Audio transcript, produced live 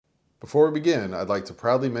Before we begin, I'd like to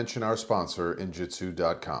proudly mention our sponsor,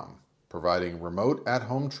 Injitsu.com, providing remote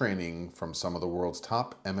at-home training from some of the world's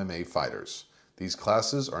top MMA fighters. These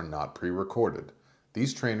classes are not pre-recorded.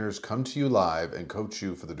 These trainers come to you live and coach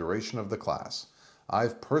you for the duration of the class.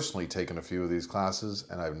 I've personally taken a few of these classes,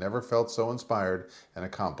 and I've never felt so inspired and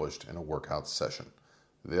accomplished in a workout session.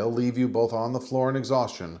 They'll leave you both on the floor in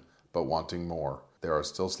exhaustion, but wanting more. There are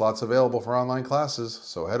still slots available for online classes,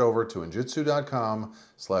 so head over to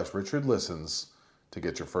injitsu.com/richardlistens to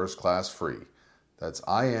get your first class free. That's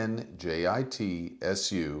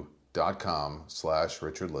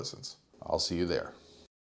injitsu.com/richardlistens. I'll see you there.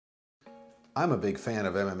 I'm a big fan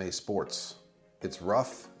of MMA sports. It's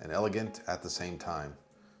rough and elegant at the same time.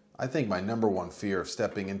 I think my number one fear of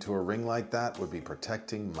stepping into a ring like that would be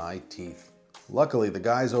protecting my teeth. Luckily, the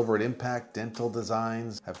guys over at Impact Dental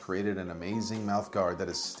Designs have created an amazing mouthguard that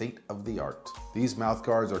is state-of-the-art. These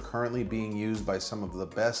mouthguards are currently being used by some of the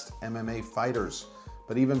best MMA fighters,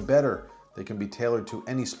 but even better, they can be tailored to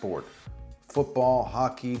any sport. Football,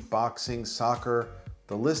 hockey, boxing, soccer,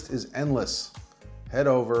 the list is endless. Head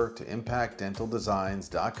over to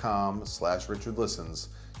impactdentaldesigns.com/richardlistens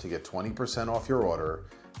to get 20% off your order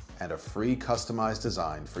and a free customized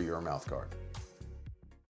design for your mouthguard.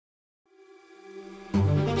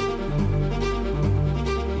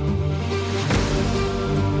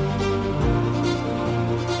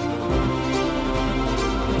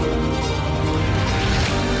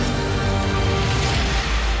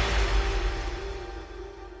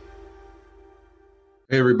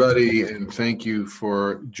 Hey everybody, and thank you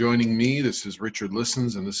for joining me. This is Richard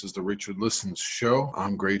Listens, and this is the Richard Listens Show.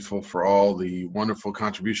 I'm grateful for all the wonderful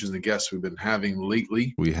contributions and guests we've been having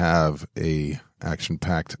lately. We have a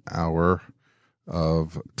action-packed hour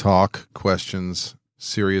of talk, questions,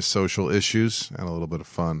 serious social issues, and a little bit of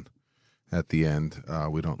fun at the end.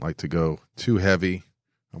 We don't like to go too heavy.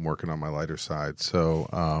 I'm working on my lighter side.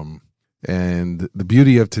 And the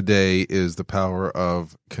beauty of today is the power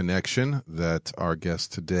of connection, that our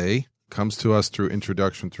guest today comes to us through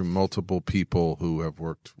introduction through multiple people who have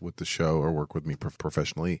worked with the show or work with me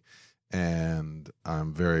professionally. And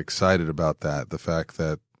I'm very excited about that, the fact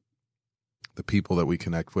that the people that we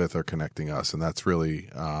connect with are connecting us. And that's really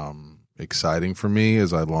exciting for me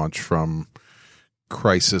as I launch from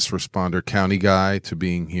crisis responder county guy to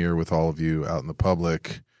being here with all of you out in the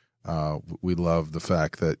public. We love the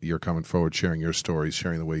fact that you're coming forward, sharing your stories,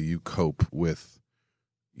 sharing the way you cope with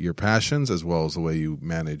your passions, as well as the way you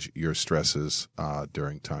manage your stresses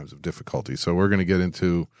during times of difficulty. So we're going to get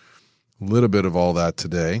into a little bit of all that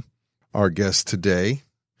today. Our guest today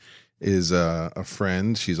is a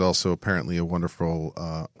friend. She's also apparently a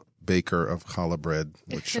wonderful baker of challah bread,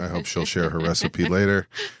 which I hope she'll share her recipe later.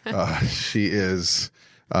 She is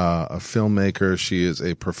a filmmaker. She is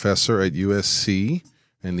a professor at USC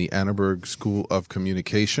in the Annenberg School of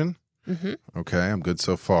Communication. Mm-hmm. Okay, I'm good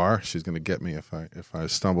so far. She's going to get me if I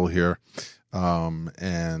stumble here.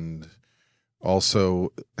 And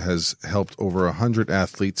also has helped over 100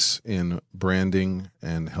 athletes in branding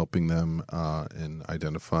and helping them in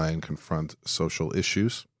identify and confront social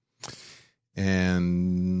issues.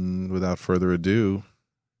 And without further ado,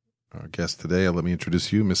 our guest today, let me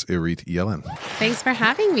introduce you, Miss Irit Yellen. Thanks for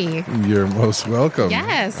having me. You're most welcome.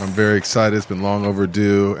 Yes. I'm very excited. It's been long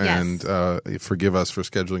overdue. Yes. And forgive us for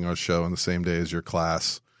scheduling our show on the same day as your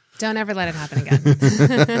class. Don't ever let it happen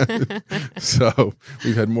again. So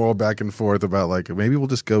we've had more back and forth about maybe we'll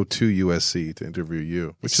just go to USC to interview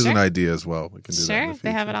you, which is an idea as well. We can do that in the future.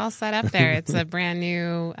 They have it all set up there. It's a brand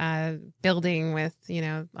new building with,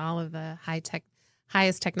 all of the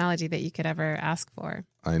highest technology that you could ever ask for.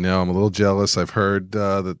 I know. I'm a little jealous. I've heard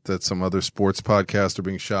that some other sports podcasts are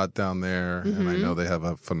being shot down there, and I know they have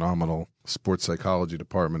a phenomenal sports psychology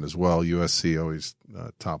department as well. USC always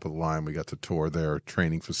top of the line. We got to tour their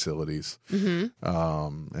training facilities, and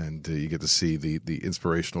you get to see the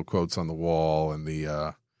inspirational quotes on the wall and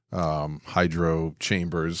the hydro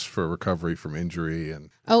chambers for recovery from injury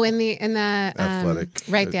and in the athletic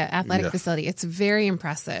the athletic facility. It's very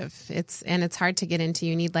impressive. It's hard to get into.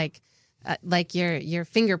 You need your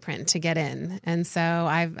fingerprint to get in. And so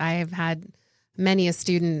I've had many a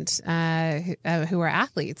student who are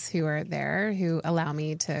athletes who are there who allow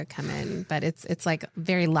me to come in, but it's like a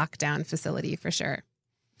very locked down facility for sure.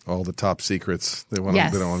 All the top secrets they don't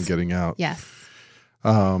want getting out. Yes.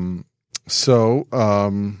 So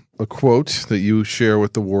a quote that you share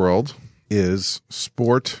with the world is,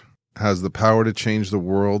 sport has the power to change the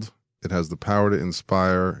world. It has the power to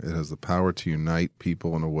inspire. It has the power to unite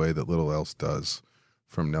people in a way that little else does,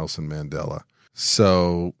 from Nelson Mandela.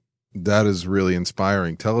 So that is really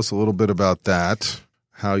inspiring. Tell us a little bit about that.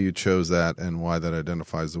 how you chose that and why that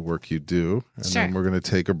identifies the work you do. And Sure. then we're going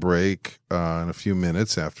to take a break in a few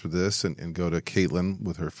minutes after this and go to Caitlin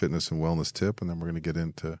with her fitness and wellness tip. And then we're going to get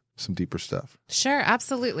into some deeper stuff. Sure,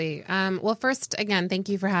 absolutely. Well, first, again, thank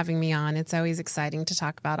you for having me on. It's always exciting to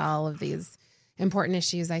talk about all of these important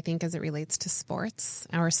issues, I think, as it relates to sports,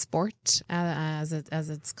 our sport, as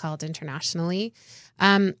it's called internationally.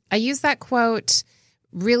 I use that quote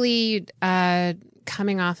really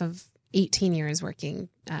coming off of 18 years working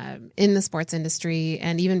in the sports industry.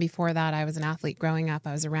 And even before that, I was an athlete growing up.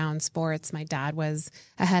 I was around sports. My dad was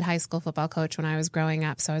a head high school football coach when I was growing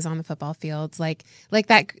up. So I was on the football fields, like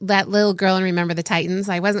that little girl in Remember the Titans.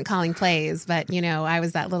 I wasn't calling plays, but, I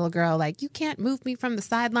was that little girl, like, you can't move me from the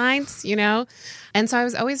sidelines, And so I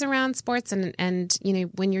was always around sports. And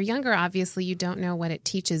when you're younger, obviously, you don't know what it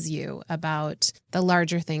teaches you about the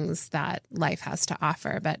larger things that life has to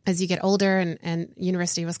offer. But as you get older, and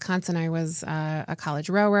University of Wisconsin, I was a college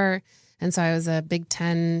rower. And so I was a Big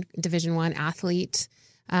Ten Division I athlete,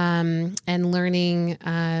 and learning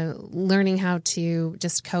how to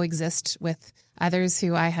just coexist with others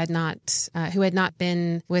who had not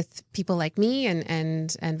been with people like me,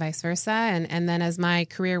 and vice versa. And then as my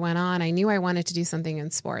career went on, I knew I wanted to do something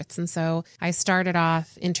in sports. And so I started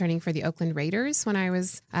off interning for the Oakland Raiders when I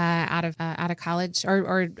was out of college,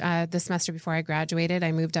 or the semester before I graduated.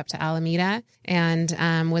 I moved up to Alameda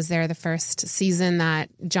and was there the first season that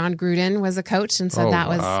John Gruden was a coach. And so that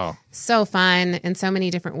was so fun in so many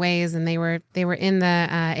different ways. And they were in the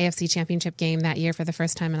AFC Championship game that year for the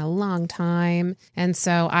first time in a long time. And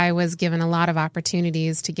so I was given a lot of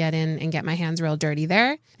opportunities to get in and get my hands real dirty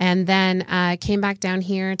there. And then came back down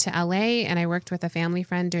here to LA, and I worked with a family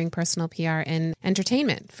friend doing personal PR and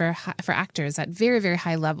entertainment for actors at very, very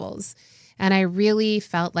high levels. And I really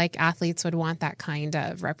felt like athletes would want that kind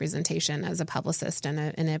of representation as a publicist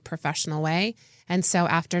in a professional way. And so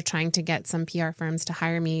after trying to get some PR firms to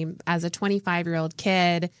hire me as a 25-year-old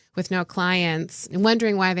kid with no clients,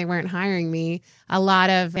 wondering why they weren't hiring me, a lot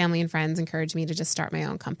of family and friends encouraged me to just start my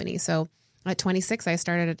own company. So at 26, I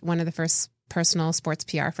started one of the first personal sports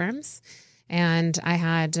PR firms. And I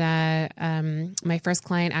had my first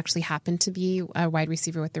client actually happened to be a wide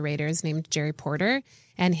receiver with the Raiders named Jerry Porter.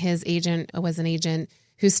 And his agent was an agent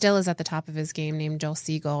who still is at the top of his game named Joel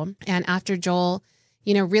Siegel. And after Joel,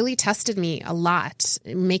 really tested me a lot,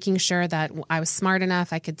 making sure that I was smart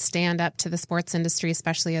enough, I could stand up to the sports industry,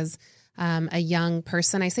 especially as a young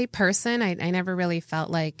person. I say person, I never really felt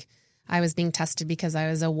like I was being tested because I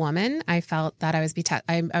was a woman. I felt that I was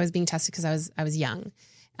being tested because I was young.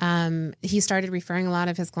 He started referring a lot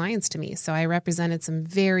of his clients to me. So I represented some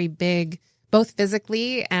very big, both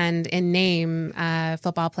physically and in name,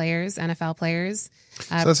 football players, NFL players.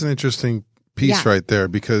 So that's an interesting piece right there,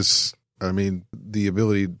 because, I mean, the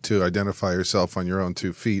ability to identify yourself on your own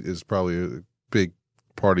 2 feet is probably a big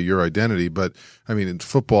part of your identity. But, I mean, in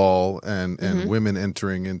football and women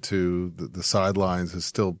entering into the sidelines, it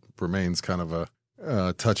still remains kind of a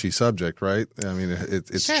touchy subject, right? I mean,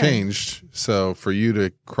 it's Sure. changed. So for you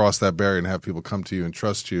to cross that barrier and have people come to you and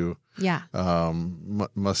trust you,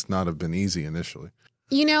 must not have been easy initially.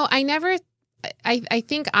 I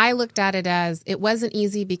think I looked at it as it wasn't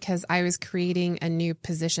easy because I was creating a new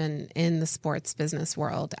position in the sports business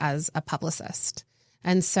world as a publicist.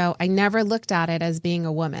 And so I never looked at it as being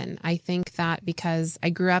a woman. I think that because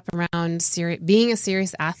I grew up around being a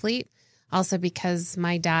serious athlete, also because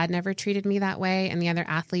my dad never treated me that way, and the other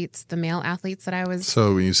athletes, the male athletes that I was.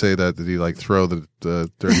 So when you say that, did he like throw the dirty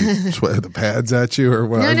the pads at you or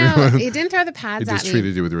what? No, he didn't throw the pads at me. He just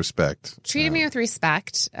treated you with respect. Treated me with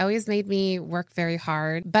respect. Always made me work very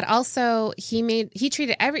hard, but also he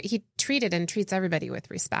treated and treats everybody with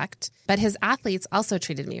respect. But his athletes also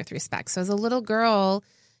treated me with respect. So as a little girl,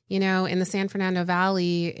 in the San Fernando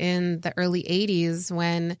Valley in the early 80s,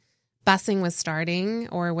 when busing was starting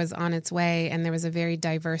or was on its way, and there was a very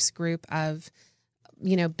diverse group of,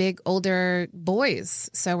 big older boys.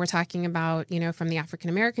 So we're talking about, from the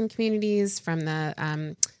African-American communities, from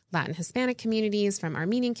the Latin Hispanic communities, from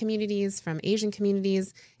Armenian communities, from Asian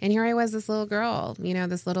communities. And here I was, this little girl,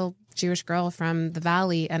 this little Jewish girl from the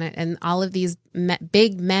Valley. And all of these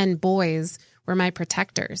big men, boys, were my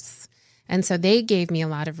protectors. And so they gave me a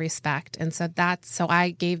lot of respect. And so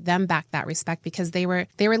I gave them back that respect because they were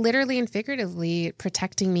literally and figuratively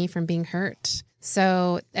protecting me from being hurt.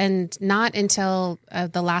 So, and not until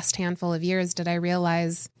the last handful of years did I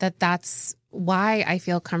realize that that's why I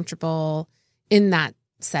feel comfortable in that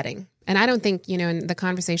setting. And I don't think, in the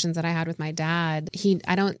conversations that I had with my dad,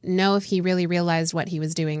 I don't know if he really realized what he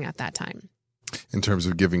was doing at that time. in terms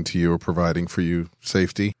of giving to you or providing for you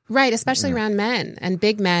safety. Right, especially around men and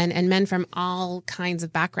big men and men from all kinds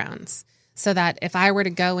of backgrounds. So that if I were to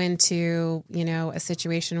go into, a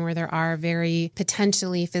situation where there are very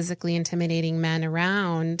potentially physically intimidating men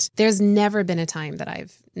around, there's never been a time that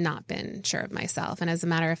I've not been sure of myself. And as a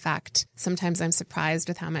matter of fact, sometimes I'm surprised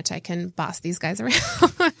with how much I can boss these guys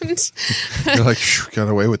around. You're like, got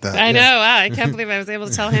away with that. I know. Wow, I can't believe I was able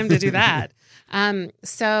to tell him to do that. But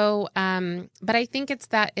I think it's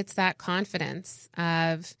that confidence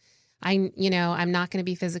of, I'm not going to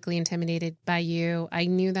be physically intimidated by you. I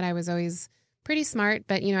knew that I was always pretty smart,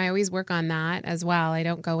 but, I always work on that as well. I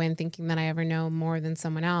don't go in thinking that I ever know more than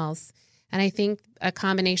someone else. And I think a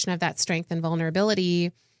combination of that strength and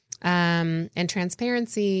vulnerability and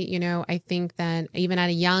transparency, I think that even at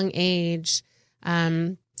a young age,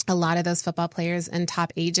 a lot of those football players and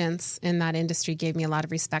top agents in that industry gave me a lot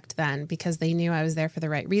of respect then because they knew I was there for the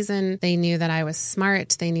right reason. They knew that I was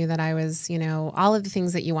smart. They knew that I was, all of the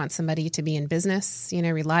things that you want somebody to be in business,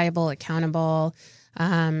 reliable, accountable,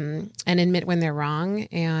 and admit when they're wrong.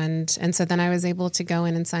 And so then I was able to go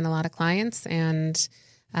in and sign a lot of clients and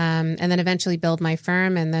then eventually build my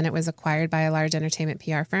firm. And then it was acquired by a large entertainment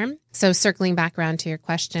PR firm. So circling back around to your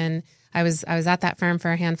question, I was at that firm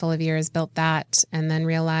for a handful of years, built that, and then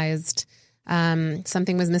realized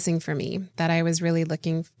something was missing for me, that I was really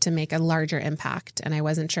looking to make a larger impact, and I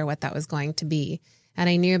wasn't sure what that was going to be. And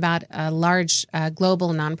I knew about a large global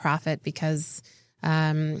nonprofit because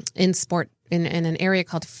in sport, in an area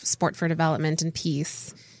called Sport for Development and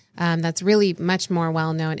Peace, that's really much more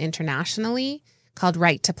well-known internationally, called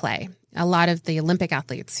Right to Play. A lot of the Olympic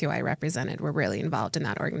athletes who I represented were really involved in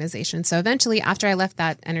that organization. So eventually, after I left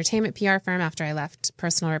that entertainment PR firm, after I left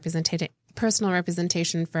personal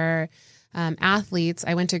representation for athletes,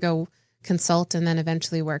 I went to go consult and then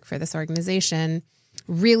eventually work for this organization,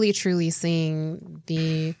 really truly seeing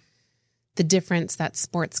the difference that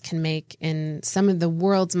sports can make in some of the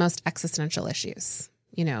world's most existential issues.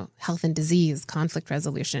 Health and disease, conflict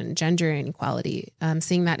resolution, gender inequality,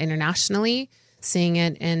 seeing that internationally, seeing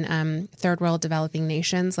it in third world developing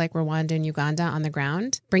nations like Rwanda and Uganda on the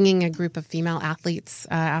ground, bringing a group of female athletes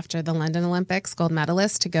after the London Olympics, gold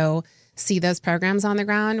medalists, to go see those programs on the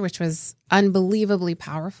ground, which was unbelievably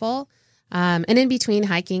powerful. And in between,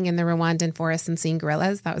 hiking in the Rwandan forest and seeing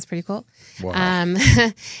gorillas, that was pretty cool. Wow.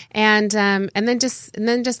 And then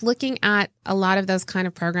just looking at a lot of those kind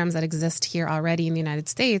of programs that exist here already in the United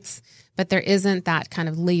States, but there isn't that kind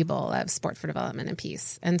of label of sport for development and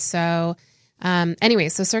peace. And so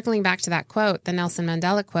so circling back to that quote, the Nelson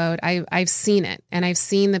Mandela quote, I've seen it, and I've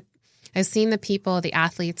seen the people, the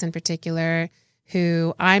athletes in particular,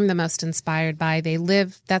 who I'm the most inspired by. They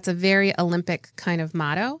live, that's a very Olympic kind of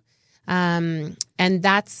motto. And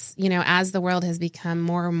that's, as the world has become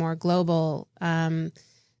more and more global,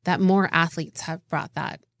 that more athletes have brought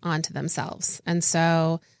that onto themselves. And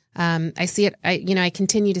so, I see it, I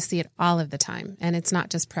continue to see it all of the time. And it's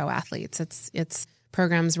not just pro athletes, it's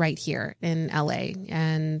programs right here in LA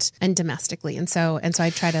and domestically. And so I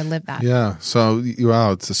try to live that. Yeah. So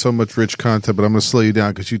it's so much rich content, but I'm going to slow you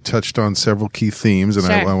down because you touched on several key themes, and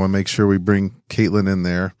sure. I want to make sure we bring Caitlin in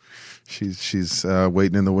there. She's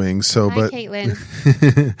waiting in the wings. So, Hi,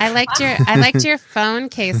 Caitlin. I liked your phone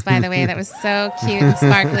case, by the way. That was so cute and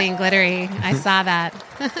sparkly and glittery. I saw that.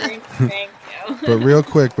 Thank you. But real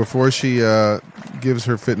quick, before she gives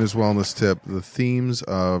her fitness wellness tip, the themes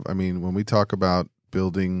of, when we talk about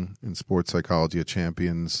building in sports psychology a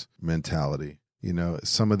champion's mentality,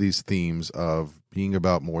 some of these themes of being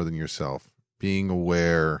about more than yourself, being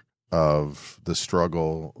aware of the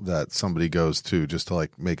struggle that somebody goes to just to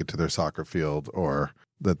make it to their soccer field, or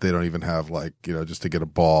that they don't even have just to get a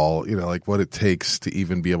ball, what it takes to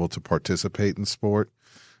even be able to participate in sport,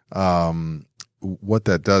 what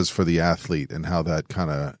that does for the athlete and how that kind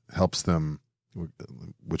of helps them,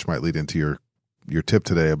 which might lead into your tip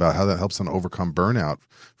today about how that helps them overcome burnout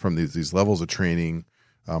from these levels of training.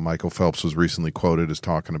 Michael Phelps was recently quoted as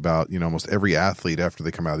talking about, almost every athlete after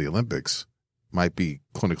they come out of the Olympics might be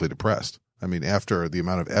clinically depressed. After the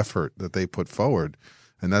amount of effort that they put forward,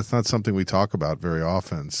 and that's not something we talk about very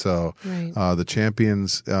often. So right. The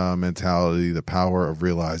champion's mentality, the power of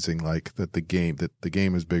realizing that the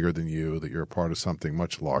game is bigger than you, that you're a part of something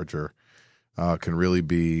much larger, can really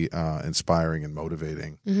be inspiring and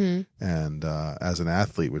motivating. Mm-hmm. And as an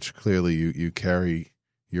athlete, which clearly you carry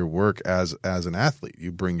your work as an athlete,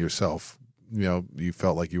 you bring yourself, you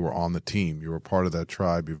felt like you were on the team, you were part of that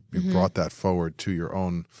tribe, you mm-hmm. brought that forward to your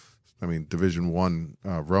own. Division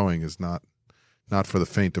I rowing is not for the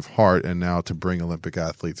faint of heart, and now to bring Olympic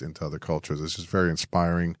athletes into other cultures, it's just very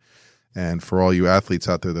inspiring. And for all you athletes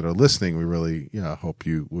out there that are listening, we really hope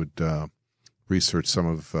you would research some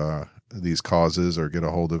of these causes or get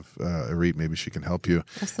a hold of Irit. Maybe she can help you.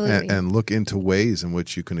 Absolutely. And look into ways in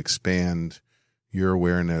which you can expand your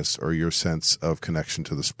awareness or your sense of connection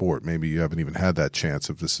to the sport. Maybe you haven't even had that chance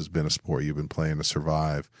if this has been a sport you've been playing to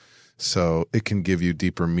survive. So it can give you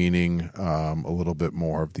deeper meaning, a little bit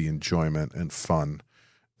more of the enjoyment and fun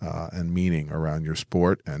and meaning around your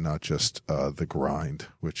sport, and not just the grind,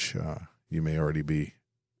 which you may already be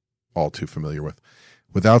all too familiar with.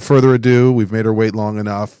 Without further ado, we've made her wait long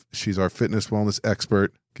enough. She's our fitness wellness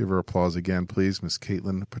expert. Give her applause again, please, Miss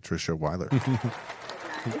Caitlin Patricia Weiler.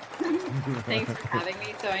 Thanks for having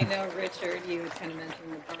me. So I know, Richard, you kind of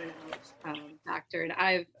mentioned the burnout factor, and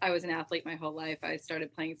I was an athlete my whole life. I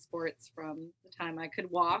started playing sports from the time I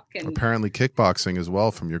could walk, and apparently kickboxing as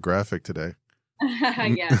well from your graphic today.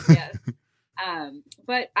 yes.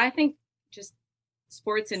 But I think just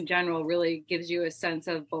sports in general really gives you a sense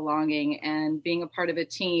of belonging and being a part of a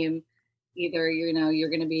team. Either, you're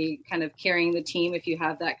going to be kind of carrying the team if you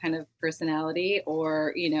have that kind of personality,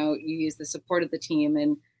 or, you use the support of the team.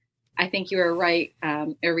 And I think you were right,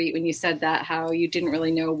 Irit, when you said that, how you didn't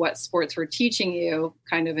really know what sports were teaching you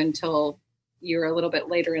kind of until you were a little bit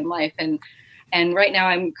later in life. And right now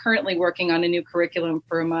I'm currently working on a new curriculum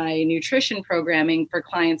for my nutrition programming for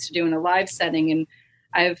clients to do in a live setting. And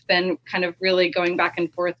I've been kind of really going back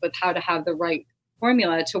and forth with how to have the right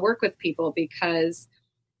formula to work with people, because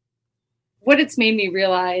what it's made me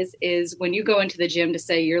realize is when you go into the gym to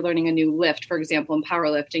say you're learning a new lift, for example, in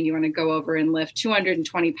powerlifting, you want to go over and lift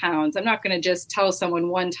 220 pounds. I'm not going to just tell someone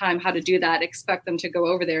one time how to do that, expect them to go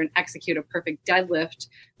over there and execute a perfect deadlift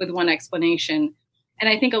with one explanation. And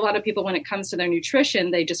I think a lot of people, when it comes to their nutrition,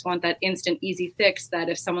 they just want that instant, easy fix that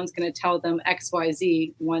if someone's going to tell them X, Y,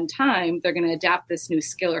 Z one time, they're going to adapt this new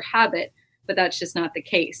skill or habit. But that's just not the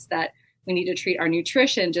case. That we need to treat our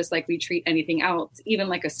nutrition just like we treat anything else, even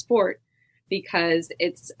like a sport, because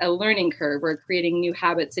it's a learning curve. We're creating new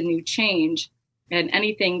habits and new change. And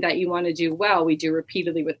anything that you want to do well, we do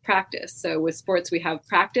repeatedly with practice. So with sports, we have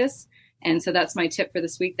practice. And so that's my tip for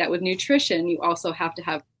this week, that with nutrition, you also have to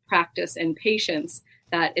have practice and patience,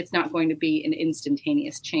 that it's not going to be an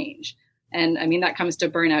instantaneous change. And I mean, that comes to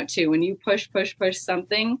burnout too. When you push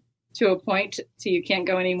something to a point till you can't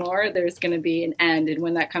go anymore, there's going to be an end. And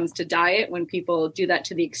when that comes to diet, when people do that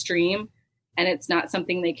to the extreme, and it's not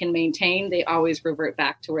something they can maintain, they always revert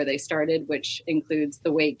back to where they started, which includes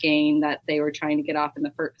the weight gain that they were trying to get off in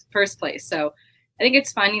the first place. So I think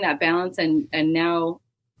it's finding that balance. And now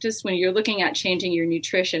just when you're looking at changing your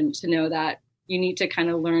nutrition, to know that you need to kind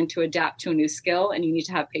of learn to adapt to a new skill, and you need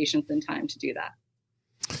to have patience and time to do that.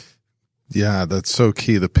 Yeah, that's so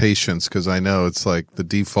key, the patience, because I know it's like the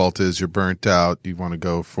default is you're burnt out. You want to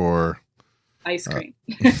go for ice cream,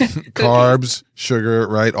 carbs, sugar,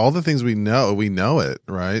 right? All the things we know it,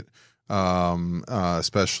 right?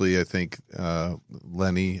 Especially, I think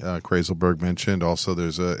Lenny Kraselberg mentioned also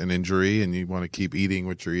there's an injury, and you want to keep eating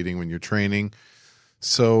what you're eating when you're training.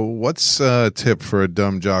 So what's a tip for a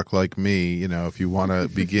dumb jock like me? If you want to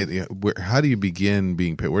begin, how do you begin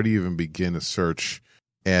being paid? Where do you even begin a search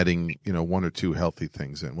adding, one or two healthy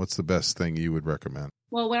things in? What's the best thing you would recommend?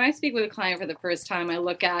 Well, when I speak with a client for the first time, I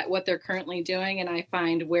look at what they're currently doing, and I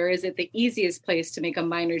find where is it the easiest place to make a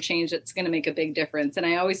minor change that's going to make a big difference. And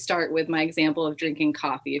I always start with my example of drinking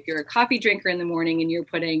coffee. If you're a coffee drinker in the morning and you're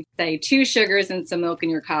putting, say, 2 sugars and some milk in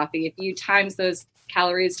your coffee, if you times those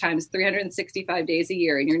calories times 365 days a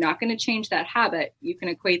year, and you're not going to change that habit, you can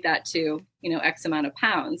equate that to, X amount of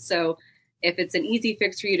pounds. So if it's an easy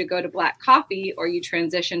fix for you to go to black coffee, or you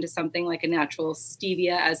transition to something like a natural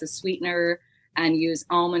stevia as a sweetener and use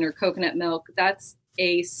almond or coconut milk, that's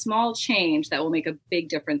a small change that will make a big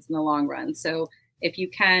difference in the long run. So if you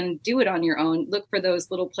can do it on your own, look for those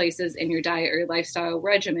little places in your diet or your lifestyle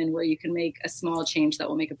regimen where you can make a small change that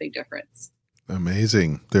will make a big difference.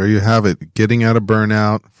 Amazing. There you have it. Getting out of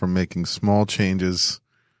burnout from making small changes.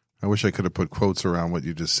 I wish I could have put quotes around what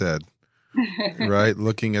you just said. Right?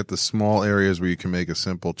 Looking at the small areas where you can make a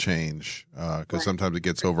simple change. Because sometimes it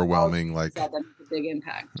gets overwhelming. Like, that's a big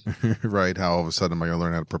impact. Right? How all of a sudden am I going to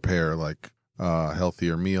learn how to prepare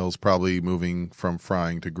healthier meals, probably moving from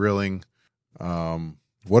frying to grilling.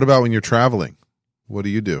 What about when you're traveling? What do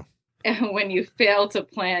you do? And when you fail to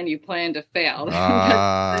plan, you plan to fail.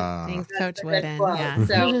 Thanks, Coach Wooden. Yeah.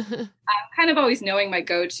 So I'm kind of always knowing my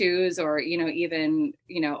go-tos, or, even,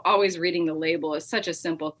 always reading the label is such a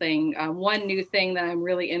simple thing. One new thing that I'm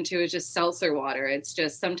really into is just seltzer water. It's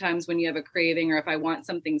just sometimes when you have a craving, or if I want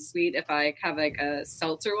something sweet, if I have like a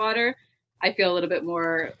seltzer water, I feel a little bit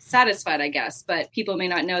more satisfied, I guess. But people may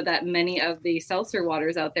not know that many of the seltzer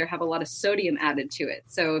waters out there have a lot of sodium added to it.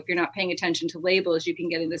 So if you're not paying attention to labels, you can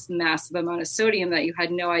get in this massive amount of sodium that you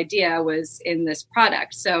had no idea was in this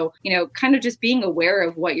product. So, kind of just being aware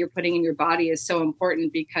of what you're putting in your body is so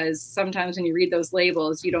important, because sometimes when you read those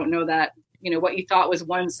labels, you don't know that, what you thought was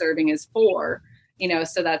 1 serving is 4,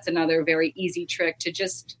 so that's another very easy trick to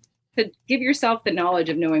give yourself the knowledge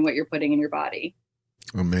of knowing what you're putting in your body.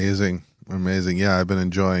 Amazing. Yeah, I've been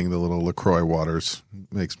enjoying the little LaCroix waters.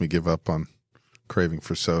 Makes me give up on craving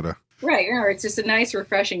for soda. Right. It's just a nice,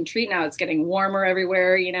 refreshing treat now. It's getting warmer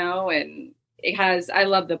everywhere, and I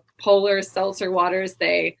love the Polar seltzer waters.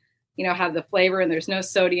 They, have the flavor, and there's no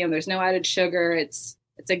sodium. There's no added sugar. It's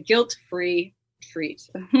a guilt-free treat.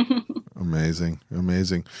 Amazing.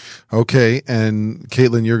 Okay. And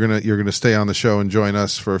Caitlin, you're going to stay on the show and join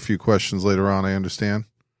us for a few questions later on, I understand.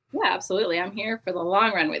 Yeah, absolutely. I'm here for the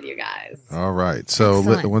long run with you guys. All right. So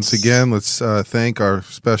once again, let's thank our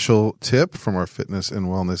special tip from our fitness and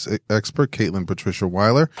wellness expert, Caitlin Patricia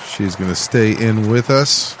Weiler. She's going to stay in with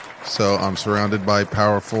us. So I'm surrounded by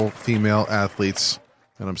powerful female athletes,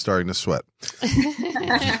 and I'm starting to sweat.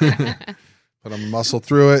 But I'm muscle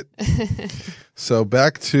through it. So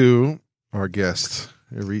back to our guest,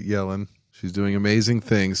 Irit Yellen. She's doing amazing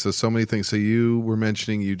things. So many things. So you were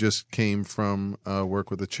mentioning you just came from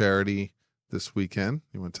work with a charity this weekend.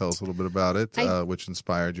 You want to tell us a little bit about it, which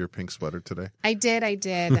inspired your pink sweater today? I did.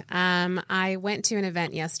 I went to an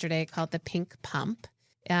event yesterday called the Pink Pump.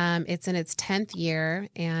 It's in its 10th year,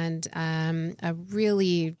 and a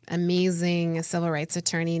really amazing civil rights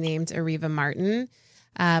attorney named Areva Martin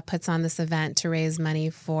puts on this event to raise money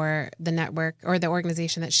for the network, or the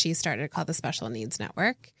organization that she started, called the Special Needs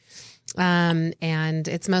Network. And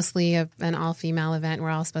it's mostly an all-female event. We're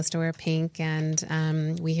all supposed to wear pink,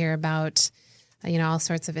 and we hear about, all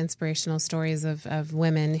sorts of inspirational stories of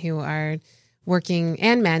women who are working,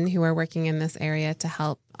 and men who are working in this area to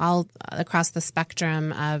help all across the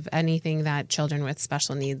spectrum of anything that children with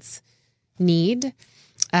special needs need.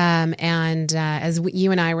 As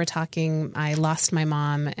you and I were talking, I lost my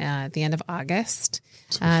mom at the end of August.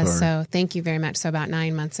 So thank you very much. So about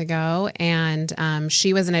 9 months ago. And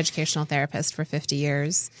she was an educational therapist for 50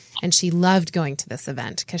 years. And she loved going to this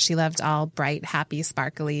event because she loved all bright, happy,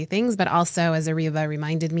 sparkly things. But also, as Areva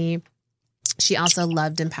reminded me, she also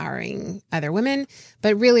loved empowering other women.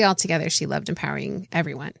 But really, altogether, she loved empowering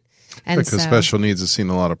everyone. And because special needs has seen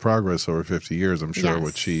a lot of progress over 50 years. I'm sure yes.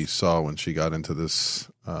 What she saw when she got into this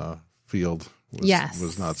field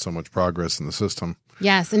was not so much progress in the system.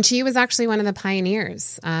 Yes, and she was actually one of the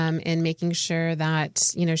pioneers in making sure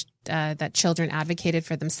that that children advocated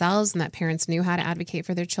for themselves, and that parents knew how to advocate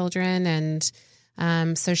for their children.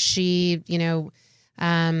 And so she,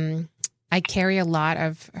 I carry a lot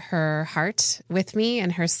of her heart with me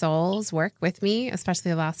and her soul's work with me,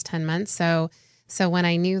 especially the last 10 months. So when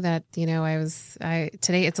I knew that,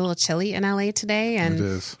 today it's a little chilly in LA today,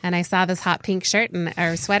 and I saw this hot pink shirt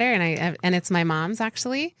or sweater, and it's my mom's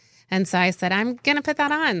actually. And so I said, I'm going to put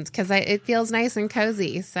that on because it feels nice and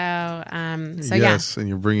cozy. So yes, and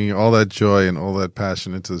you're bringing all that joy and all that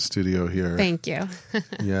passion into the studio here. Thank you.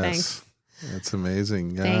 Yes. Thanks. That's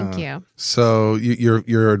amazing. Yeah. Thank you. So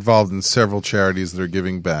you're involved in several charities that are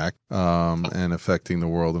giving back and affecting the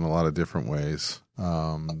world in a lot of different ways.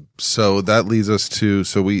 So that leads us to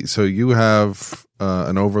so you have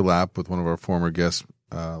an overlap with one of our former guests,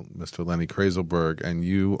 Mr. Lenny Krazelberg, and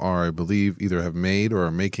you are, I believe, either have made or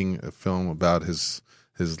are making a film about his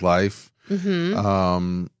life.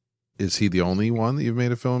 Mm-hmm. Is he the only one that you've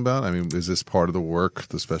made a film about? I mean, is this part of the work,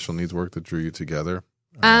 the special needs work that drew you together?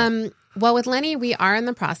 Well, with Lenny, we are in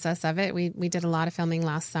the process of it. We did a lot of filming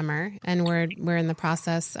last summer, and we're in the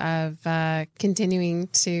process of continuing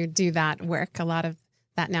to do that work. A lot of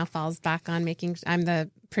that now falls back on I'm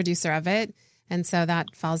the producer of it, and so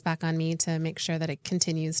that falls back on me to make sure that it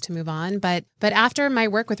continues to move on. But after my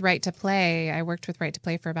work with Right to Play, I worked with Right to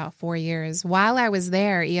Play for about 4 years. While I was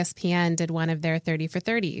there, ESPN did one of their 30 for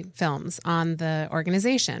 30 films on the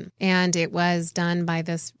organization. And it was done by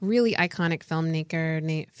this really iconic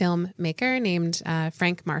filmmaker named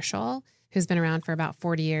Frank Marshall, who's been around for about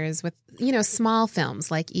 40 years with, small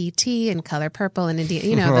films like E.T. and Color Purple and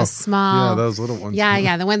Indiana, those small. Yeah, those little ones.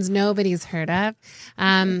 Yeah, the ones nobody's heard of.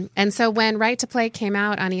 And so when Right to Play came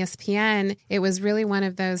out on ESPN, it was really one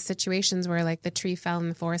of those situations where like the tree fell in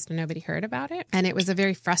the forest and nobody heard about it. And it was a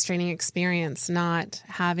very frustrating experience not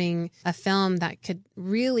having a film that could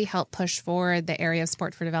really help push forward the area of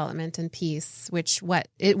sport for development and peace, which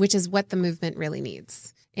is what the movement really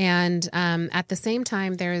needs. And at the same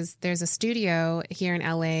time, there's a studio here in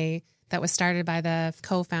LA that was started by the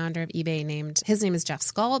co-founder of eBay his name is Jeff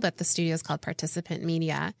Skull, but the studio is called Participant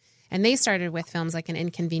Media. And they started with films like An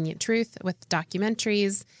Inconvenient Truth, with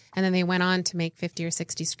documentaries, and then they went on to make 50 or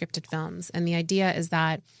 60 scripted films. And the idea is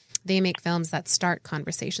that they make films that start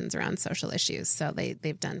conversations around social issues. So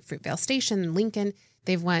they've done Fruitvale Station, Lincoln.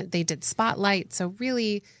 They did Spotlight. So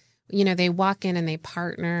really, they walk in and they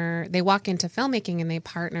partner. They walk into filmmaking and they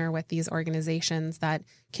partner with these organizations that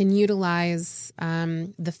can utilize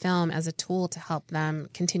the film as a tool to help them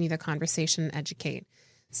continue the conversation and educate.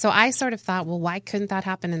 So I sort of thought, well, why couldn't that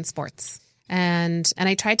happen in sports? And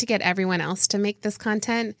I tried to get everyone else to make this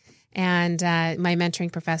content. And my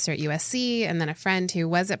mentoring professor at USC, and then a friend who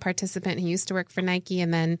was a participant who used to work for Nike,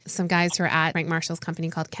 and then some guys who are at Frank Marshall's company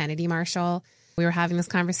called Kennedy Marshall. We were having this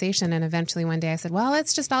conversation, and eventually one day I said, well,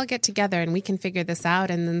 let's just all get together and we can figure this out.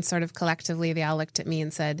 And then sort of collectively, they all looked at me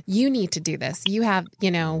and said, you need to do this. You have,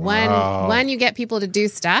 one, you get people to do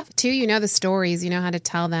stuff. Two, you know the stories, you know how to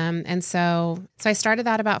tell them. And so I started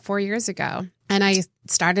that about 4 years ago. And I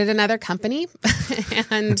started another company,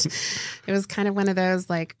 and it was kind of one of those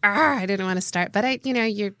like, I didn't want to start. But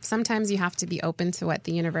sometimes you have to be open to what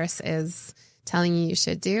the universe is telling you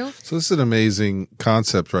should do. So this is an amazing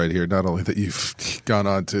concept right here. Not only that you've gone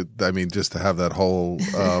on to, just to have that whole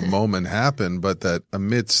moment happen, but that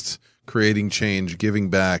amidst creating change, giving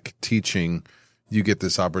back, teaching, you get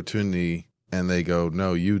this opportunity, and they go,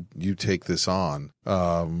 no, you take this on.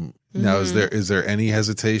 Now, is there any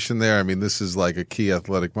hesitation there? I mean, this is like a key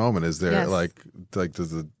athletic moment. Is there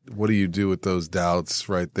what do you do with those doubts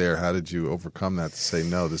right there? How did you overcome that to say,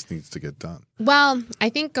 no, this needs to get done? Well, I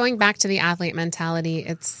think going back to the athlete mentality,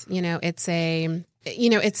 it's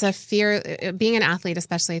a fear, being an athlete,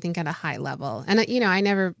 especially I think at a high level. And,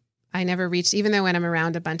 I never reached, even though when I'm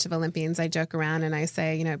around a bunch of Olympians, I joke around and I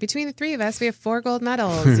say, between the three of us, we have 4 gold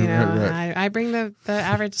medals, right. I bring the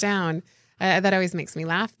average down. That always makes me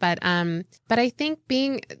laugh. But I think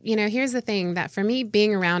here's the thing, that for me,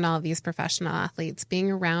 being around all of these professional athletes, being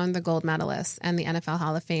around the gold medalists and the NFL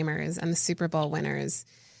Hall of Famers and the Super Bowl winners,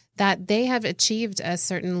 that they have achieved a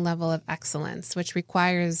certain level of excellence, which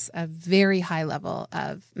requires a very high level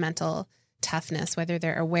of mental toughness, whether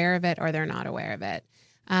they're aware of it or they're not aware of it.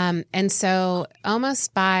 And so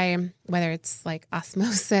almost by whether it's like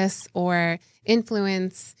osmosis or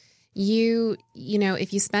influence,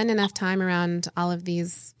 if you spend enough time around all of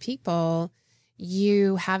these people,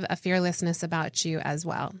 you have a fearlessness about you as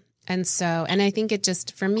well. And I think it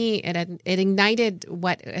just, for me, it ignited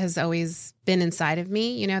what has always been inside of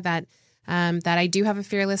me, that I do have a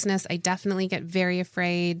fearlessness. I definitely get very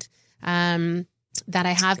afraid, that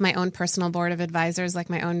I have my own personal board of advisors, like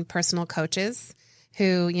my own personal coaches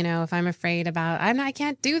who, if I'm afraid about, I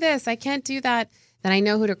can't do this, I can't do that, then I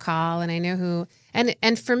know who to call, and I know who.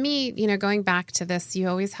 And for me, going back to this, you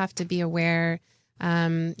always have to be aware.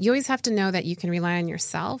 You always have to know that you can rely on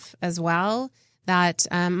yourself as well. That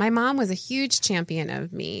my mom was a huge champion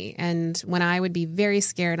of me, and when I would be very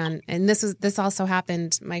scared and this also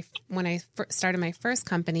happened when I started my first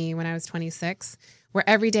company when I was 26, where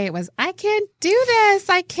every day it was, I can't do this,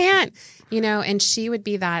 I can't, and she would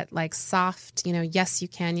be that like soft, yes you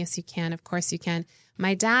can, of course you can.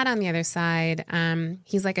 My dad on the other side,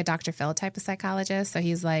 he's like a Dr. Phil type of psychologist. So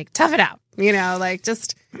he's like, tough it out,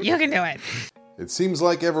 just, you can do it. It seems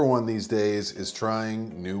like everyone these days is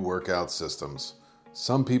trying new workout systems.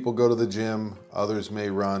 Some people go to the gym, others may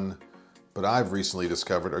run, but I've recently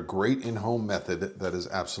discovered a great in-home method that is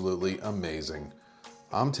absolutely amazing.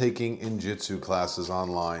 I'm taking Injitsu classes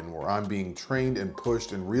online where I'm being trained and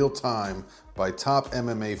pushed in real time by top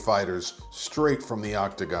MMA fighters straight from the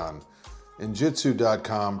octagon.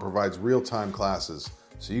 Injitsu.com provides real-time classes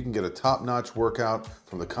so you can get a top-notch workout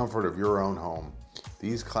from the comfort of your own home.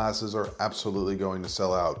 These classes are absolutely going to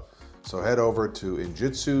sell out, so head over to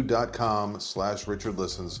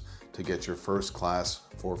Injitsu.com/RichardListens to get your first class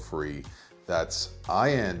for free. That's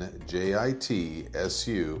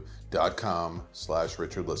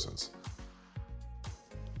INJITSU.com/RichardListens.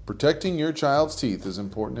 Protecting your child's teeth is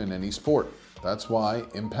important in any sport. That's why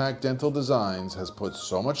Impact Dental Designs has put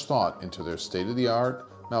so much thought into their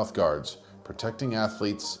state-of-the-art mouth guards, protecting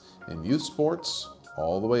athletes in youth sports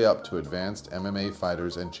all the way up to advanced MMA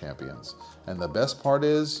fighters and champions. And the best part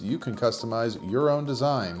is you can customize your own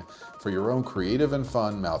design for your own creative and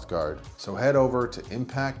fun mouth guard. So head over to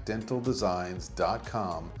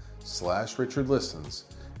impactdentaldesigns.com/RichardListens,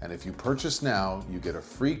 and if you purchase now, you get a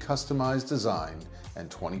free customized design and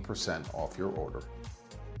 20% off your order.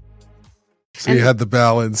 So you had the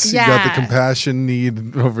balance. Yeah. You got the compassion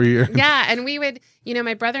need over here. Yeah. And we would,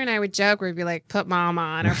 my brother and I would joke, we'd be like, put mom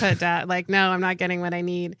on or put dad. Like, no, I'm not getting what I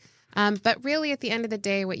need. But really, at the end of the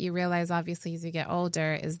day, what you realize, obviously, as you get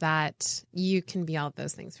older, is that you can be all of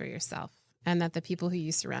those things for yourself, and that the people who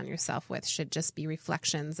you surround yourself with should just be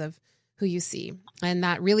reflections of who you see. And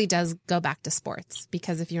that really does go back to sports,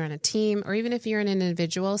 because if you're on a team, or even if you're in an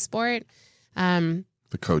individual sport,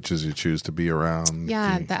 the coaches you choose to be around.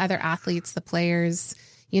 Yeah, the other athletes, the players,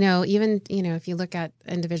 even, if you look at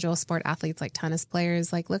individual sport athletes like tennis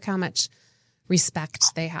players, like look how much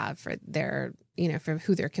respect they have for their, for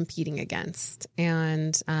who they're competing against,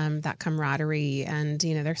 and that camaraderie, and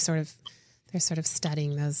they're sort of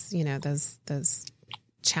studying those, those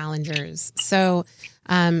challengers. So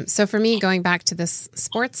for me, going back to this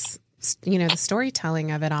sports, the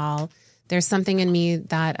storytelling of it all, there's something in me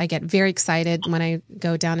that I get very excited when I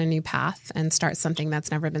go down a new path and start something that's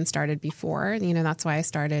never been started before. That's why I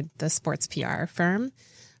started the sports PR firm.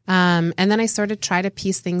 And then I sort of try to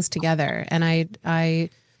piece things together, and I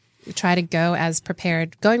try to go as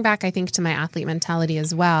prepared, going back, I think, to my athlete mentality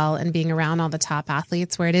as well, and being around all the top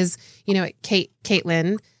athletes, where it is,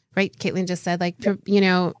 Caitlin, right? Caitlin just said, like,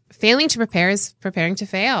 failing to prepare is preparing to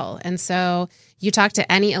fail. And so you talk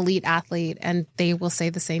to any elite athlete and they will say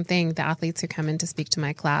the same thing. The athletes who come in to speak to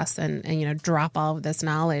my class and drop all of this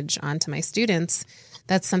knowledge onto my students,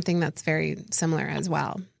 that's something that's very similar as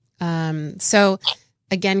well. So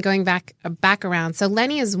again, going back around. So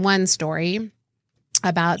Lenny is one story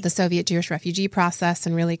about the Soviet Jewish refugee process,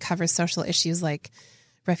 and really covers social issues like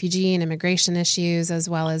refugee and immigration issues, as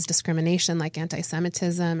well as discrimination like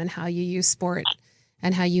anti-Semitism, and how you use sport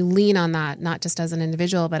and how you lean on that, not just as an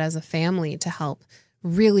individual, but as a family, to help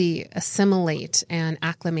really assimilate and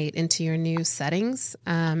acclimate into your new settings.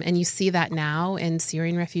 And you see that now in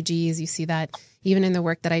Syrian refugees. You see that even in the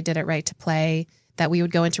work that I did at Right to Play, that we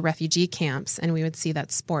would go into refugee camps and we would see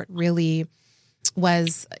that sport really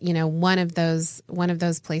was, one of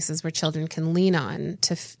those places where children can lean on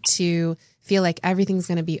to feel like everything's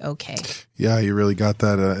going to be okay. Yeah, you really got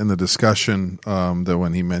that in the discussion, that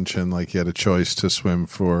when he mentioned, like, he had a choice to swim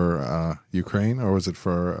for Ukraine, or was it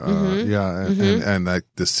for and that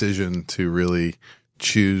decision to really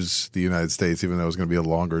choose the United States, even though it was going to be a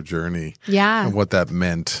longer journey. Yeah, and what that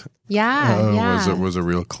meant. Was a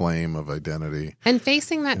real claim of identity. And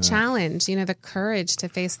facing that challenge, the courage to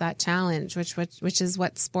face that challenge, which is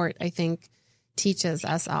what sport, I think, teaches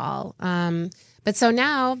us all. But so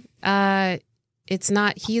now,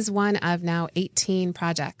 he's one of now 18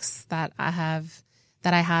 projects that I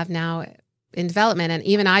have now in development. And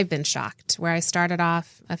even I've been shocked, where I started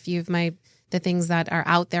off a few of the things that are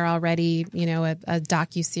out there already, a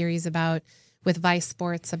docuseries with Vice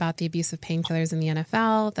Sports about the abuse of painkillers in the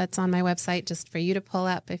NFL. That's on my website just for you to pull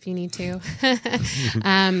up if you need to.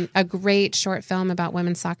 A great short film about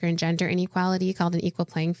women's soccer and gender inequality called An Equal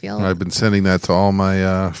Playing Field. I've been sending that to all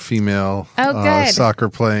my female soccer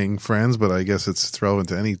playing friends, but I guess it's relevant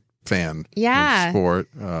to any fan of sport.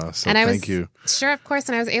 Thank you. Sure, of course.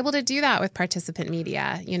 And I was able to do that with Participant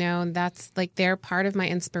Media. That's like, they're part of my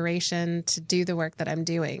inspiration to do the work that I'm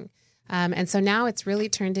doing. And so now it's really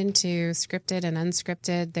turned into scripted and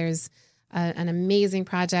unscripted. There's an amazing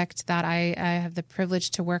project that I have the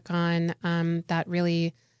privilege to work on, that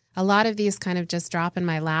really, a lot of these kind of just drop in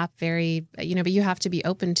my lap but you have to be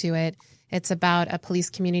open to it. It's about a police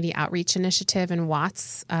community outreach initiative in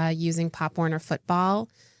Watts, using Pop Warner football,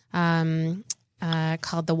 called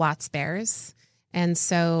the Watts Bears. And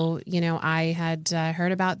so, I had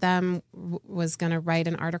heard about them, was going to write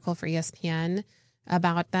an article for ESPN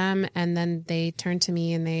about them. And then they turned to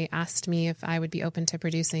me and they asked me if I would be open to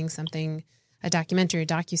producing a documentary, a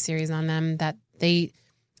docuseries on them, that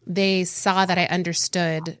they saw that I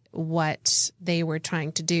understood what they were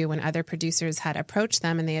trying to do when other producers had approached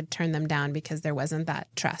them and they had turned them down because there wasn't that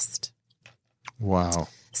trust. Wow.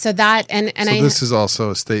 So that, this is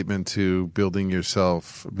also a statement to building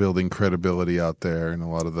credibility out there, and a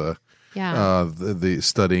lot of the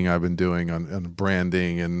studying I've been doing on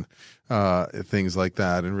branding and things like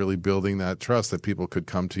that, and really building that trust that people could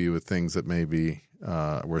come to you with things that maybe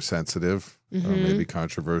were sensitive, or maybe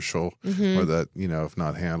controversial, or that, if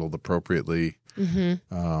not handled appropriately, would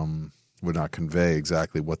not convey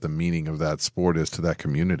exactly what the meaning of that sport is to that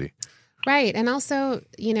community. Right. And also,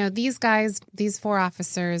 these guys, these 4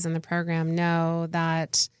 officers in the program know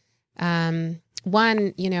that,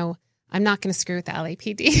 one, I'm not going to screw with the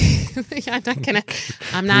LAPD.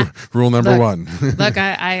 I'm not. Rule number 1. Look,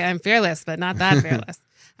 I'm fearless, but not that fearless.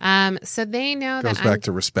 So they know Goes back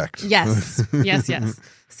to respect. Yes.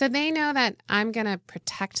 So they know that I'm going to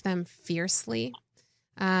protect them fiercely.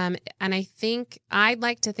 And I'd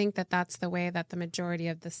like to think that that's the way that the majority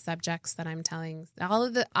of the subjects that I'm telling, all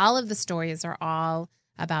of the stories are all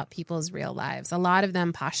about people's real lives, a lot of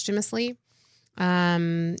them posthumously.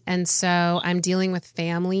 And so I'm dealing with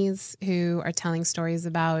families who are telling stories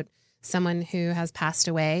about someone who has passed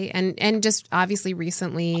away. And just obviously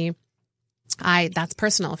recently, that's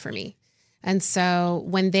personal for me. And so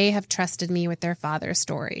when they have trusted me with their father's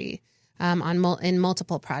story, in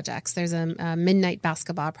multiple projects, there's a midnight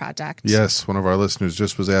basketball project. Yes, one of our listeners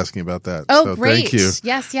just was asking about that. Oh, so great! Thank you.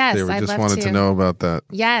 Yes. They just wanted to know about that.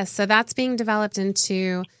 Yes, so that's being developed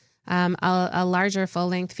into a larger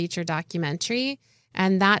full-length feature documentary,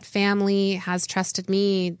 and that family has trusted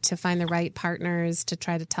me to find the right partners to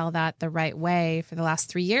try to tell that the right way for the last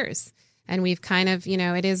 3 years. And we've kind of,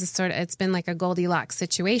 it's been like a Goldilocks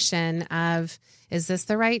situation of, is this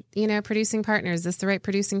the right, producing partner? Is this the right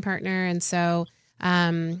producing partner? And so,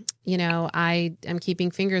 I am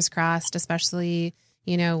keeping fingers crossed, especially,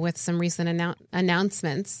 with some recent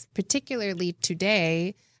announcements, particularly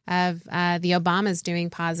today of the Obamas doing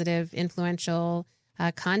positive, influential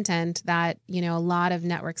content that, a lot of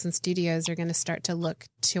networks and studios are going to start to look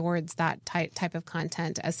towards that type of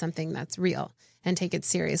content as something that's real and take it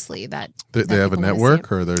seriously. That they have a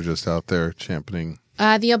network, or they're just out there championing?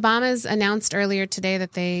 The Obamas announced earlier today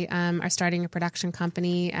that they are starting a production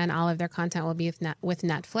company, and all of their content will be with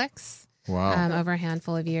Netflix. Wow. Over a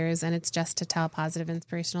handful of years, and it's just to tell positive,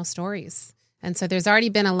 inspirational stories. And so there's already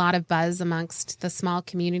been a lot of buzz amongst the small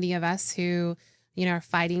community of us who, are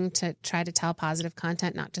fighting to try to tell positive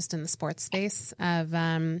content, not just in the sports space of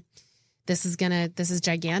this is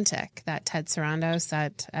gigantic that Ted Sarandos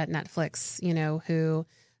at Netflix, who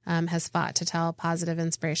has fought to tell positive,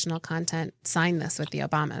 inspirational content, signed this with the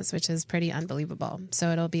Obamas, which is pretty unbelievable.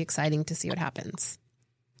 So it'll be exciting to see what happens.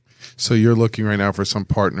 So you're looking right now for some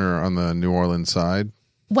partner on the New Orleans side?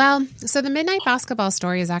 Well, so the Midnight Basketball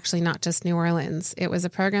Story is actually not just New Orleans. It was a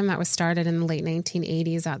program that was started in the late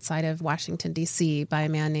 1980s outside of Washington, D.C. by a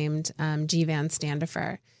man named G. Van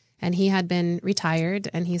Standifer. And he had been retired,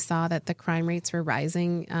 and he saw that the crime rates were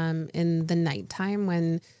rising in the nighttime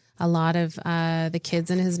when a lot of the kids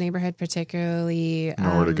in his neighborhood, particularly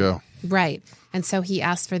nowhere to go. Right. And so he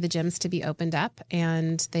asked for the gyms to be opened up,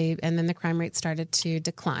 and then the crime rate started to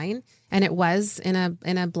decline. And it was in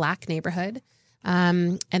a black neighborhood.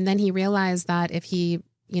 And then he realized that if he,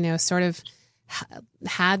 sort of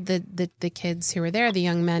had the kids who were there, the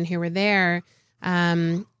young men who were there,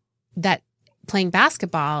 that playing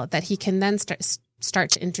basketball, that he can then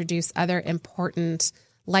start to introduce other important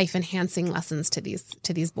life-enhancing lessons to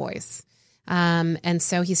these boys. And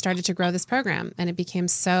so he started to grow this program, and it became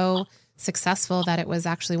so successful that it was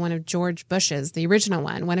actually one of George Bush's, the original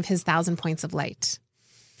one of his 1,000 Points of Light.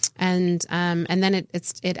 And then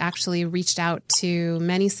it actually reached out to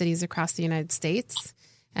many cities across the United States,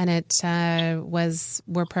 and it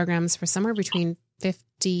were programs for somewhere between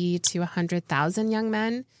 50 to 100,000 young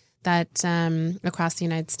men that across the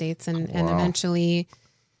United States, and eventually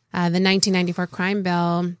the 1994 crime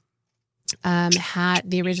bill had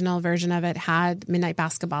the original version of it had midnight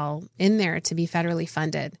basketball in there to be federally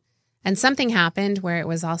funded, and something happened where it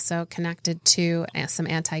was also connected to some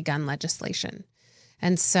anti-gun legislation.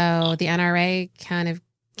 And so the NRA kind of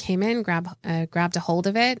came in, grabbed a hold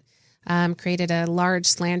of it, created a large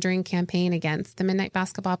slandering campaign against the Midnight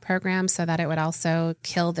Basketball program so that it would also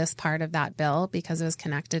kill this part of that bill because it was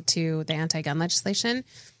connected to the anti-gun legislation.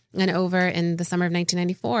 And over in the summer of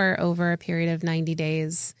 1994, over a period of 90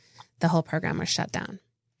 days, the whole program was shut down.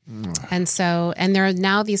 And there are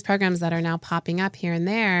now these programs that are now popping up here and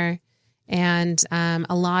there. And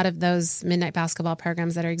a lot of those midnight basketball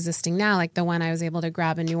programs that are existing now, like the one I was able to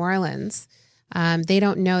grab in New Orleans, they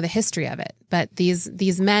don't know the history of it. But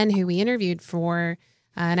these men who we interviewed for,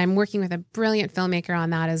 and I'm working with a brilliant filmmaker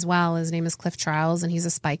on that as well. His name is Cliff Charles, and he's a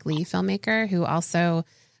Spike Lee filmmaker who also,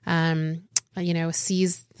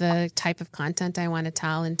 sees the type of content I want to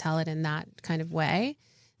tell and tell it in that kind of way.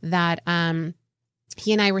 That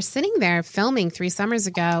he and I were sitting there filming 3 summers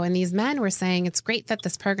ago, and these men were saying, it's great that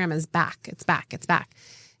this program is back. It's back. It's back.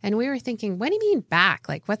 And we were thinking, what do you mean back?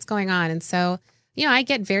 Like, what's going on? And so, I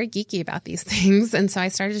get very geeky about these things. And so I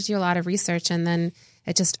started to do a lot of research, and then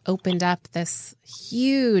it just opened up this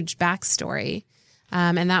huge backstory.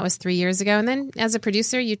 And that was 3 years ago. And then as a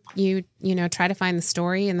producer, you try to find the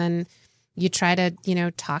story, and then you try to,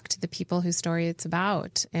 talk to the people whose story it's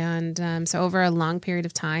about. And so over a long period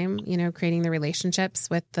of time, creating the relationships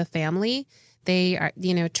with the family, they are,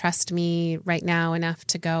 trust me right now enough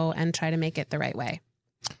to go and try to make it the right way.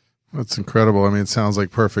 That's incredible. I mean, it sounds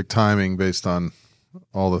like perfect timing based on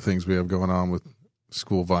all the things we have going on with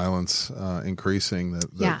school violence increasing.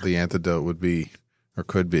 The antidote would be, or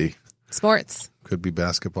could be, sports. Could be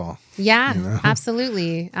basketball. Yeah,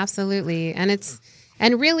 absolutely. Absolutely. And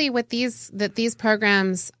And really what these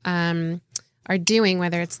programs are doing,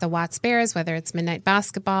 whether it's the Watts Bears, whether it's Midnight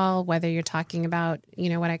Basketball, whether you're talking about,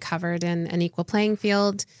 what I covered in An Equal Playing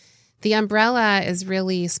Field, the umbrella is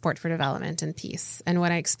really sport for development and peace, and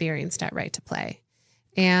what I experienced at Right to Play.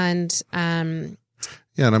 And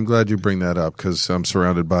and I'm glad you bring that up, because I'm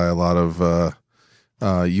surrounded by a lot of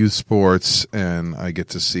youth sports, and I get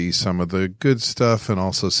to see some of the good stuff and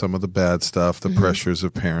also some of the bad stuff, the pressures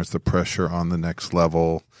of parents, the pressure on the next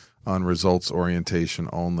level, on results orientation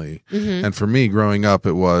only. And for me, growing up,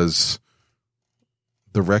 it was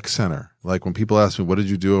the rec center. Like when people ask me, what did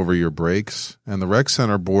you do over your breaks? And the rec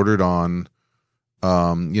center bordered on,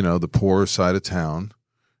 the poor side of town.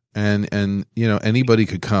 And anybody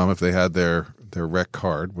could come if they had their rec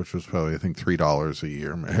card, which was probably, I think, $3 a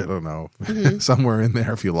year. I don't know, somewhere in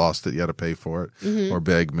there. If you lost it, you had to pay for it or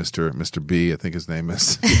beg Mr. B, I think his name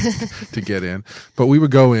is, to get in. But we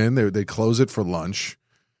would go in. They'd close it for lunch.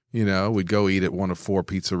 We'd go eat at one of 4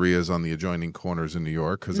 pizzerias on the adjoining corners in New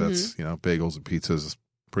York, because that's, bagels and pizzas is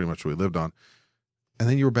pretty much what we lived on. And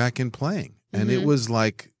then you were back in playing. And it was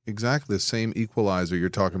like exactly the same equalizer you're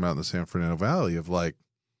talking about in the San Fernando Valley of like,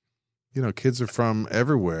 kids are from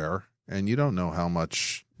everywhere, and you don't know how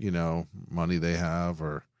much, money they have,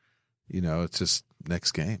 or, it's just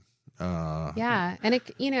next game. Yeah. And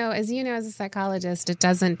it, as as a psychologist, it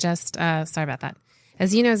doesn't just, sorry about that.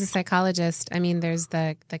 As as a psychologist, I mean, there's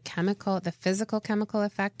the physical chemical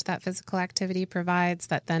effect that physical activity provides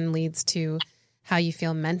that then leads to how you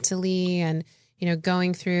feel mentally, and,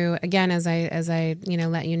 going through, again, as I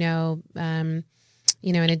let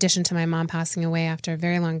in addition to my mom passing away after a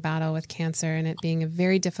very long battle with cancer, and it being a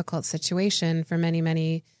very difficult situation for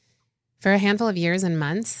for a handful of years and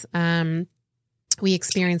months, we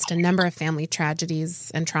experienced a number of family tragedies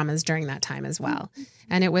and traumas during that time as well.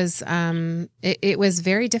 And it was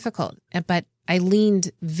very difficult, but I leaned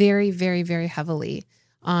very, very, very heavily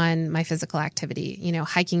on my physical activity,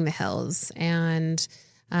 hiking the hills and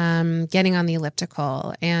getting on the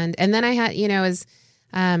elliptical. And then I had, as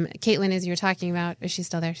Caitlin, as you were talking about, is she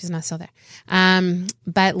still there? She's not still there.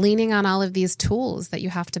 But leaning on all of these tools that you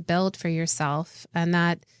have to build for yourself, and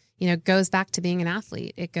that, goes back to being an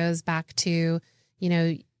athlete. It goes back to,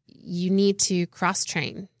 you need to cross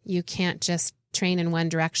train. You can't just train in one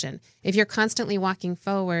direction. If you're constantly walking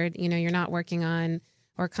forward, you're not working on,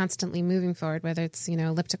 or constantly moving forward, whether it's,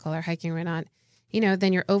 elliptical or hiking or not,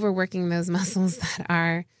 then you're overworking those muscles that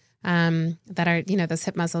are, those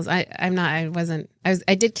hip muscles. I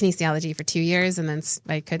did kinesiology for 2 years, and then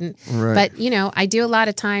I couldn't, right. But, I do a lot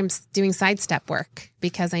of times doing sidestep work,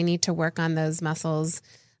 because I need to work on those muscles,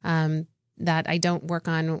 that I don't work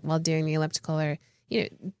on while doing the elliptical, or,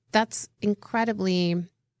 that's incredibly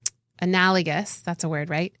analogous. That's a word,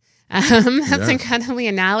 right? That's incredibly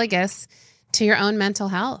analogous to your own mental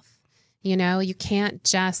health. You can't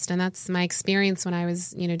just, and that's my experience when I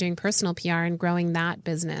was, doing personal PR and growing that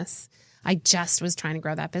business. I just was trying to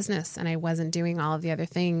grow that business, and I wasn't doing all of the other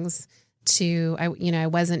things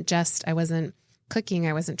I wasn't cooking.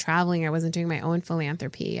 I wasn't traveling. I wasn't doing my own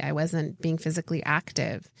philanthropy. I wasn't being physically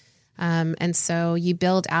active. And so you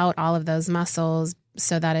build out all of those muscles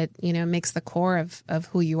so that it, makes the core of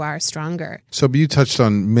who you are stronger. So you touched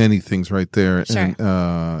on many things right there. Sure.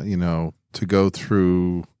 And, to go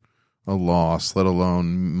through a loss, let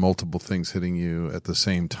alone multiple things hitting you at the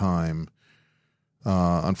same time.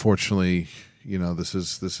 Unfortunately, this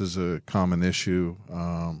is a common issue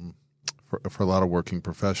for a lot of working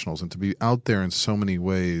professionals, and to be out there in so many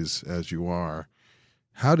ways as you are.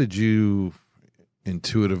 How did you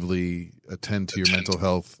intuitively attend to your mental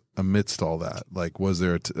health amidst all that? Like, was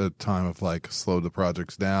there a time of like slow the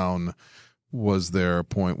projects down? Was there a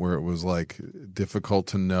point where it was like difficult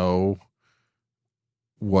to know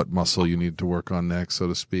what muscle you need to work on next, so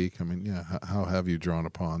to speak? I mean, how have you drawn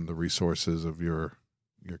upon the resources of your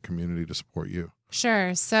community to support you?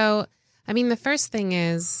 Sure. So, I mean, the first thing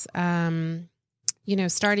is,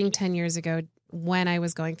 starting 10 years ago when I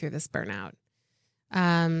was going through this burnout,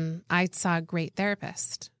 I saw a great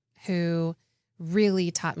therapist who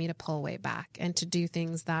really taught me to pull way back and to do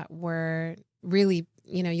things that were really,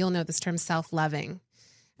 you'll know this term, self-loving.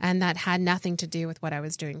 And that had nothing to do with what I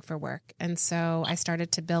was doing for work. And so I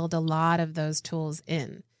started to build a lot of those tools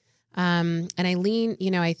in. And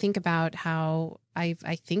I think about how I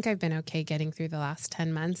think I've been okay getting through the last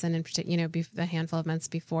 10 months, and in particular, the handful of months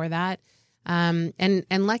before that. And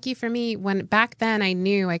lucky for me, when back then I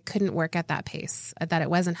knew I couldn't work at that pace, that it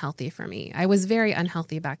wasn't healthy for me. I was very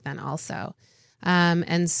unhealthy back then also.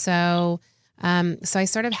 So I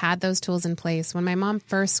sort of had those tools in place. When my mom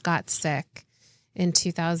first got sick in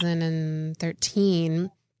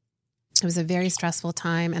 2013, It was a very stressful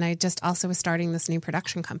time. And I just also was starting this new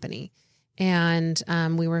production company. And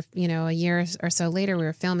we were, a year or so later, we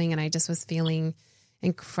were filming, and I just was feeling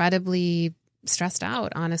incredibly stressed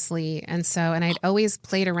out, honestly. And I'd always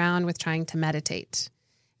played around with trying to meditate.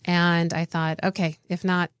 And I thought, okay, if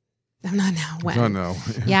not now, when? Oh, no.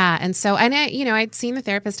 Yeah. And I'd seen the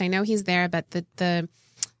therapist. I know he's there, but the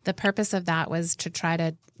purpose of that was to try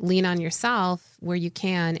to lean on yourself where you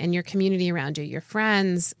can, and your community around you, your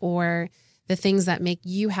friends, or the things that make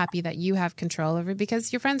you happy that you have control over,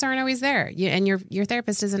 because your friends aren't always there, and your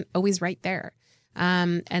therapist isn't always right there.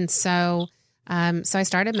 So I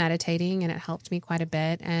started meditating, and it helped me quite a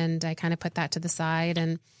bit. And I kind of put that to the side,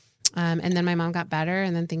 and then my mom got better,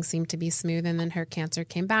 and then things seemed to be smooth, and then her cancer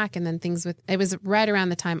came back, and then it was right around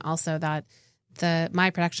the time also that my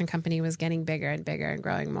production company was getting bigger and bigger and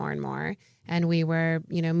growing more and more. And we were,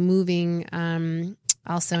 moving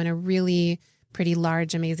also in a really pretty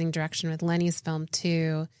large, amazing direction with Lenny's film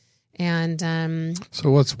too. And so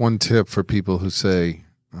what's one tip for people who say,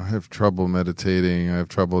 I have trouble meditating, I have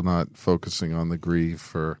trouble not focusing on the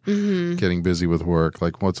grief, or getting busy with work?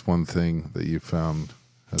 Like, what's one thing that you found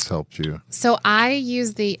has helped you? So I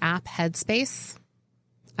use the app Headspace.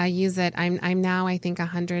 I use it. I'm now, I think,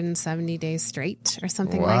 170 days straight or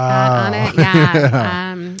something like that on it.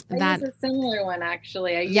 Yeah. I use a similar one,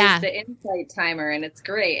 actually. I use the Insight Timer, and it's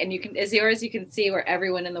great. And you can see where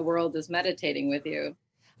everyone in the world is meditating with you.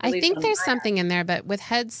 I think there's something in there, but with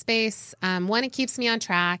Headspace, one, it keeps me on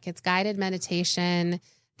track. It's guided meditation.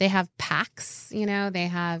 They have packs, they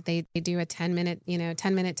do a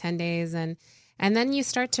 10-minute, 10 days. And then you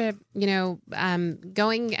start to,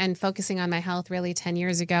 going and focusing on my health. Really 10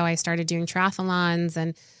 years ago, I started doing triathlons,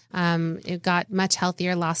 and it got much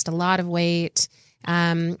healthier, lost a lot of weight,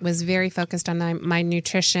 was very focused on my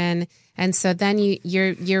nutrition. And so then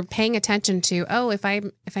you're paying attention to, if I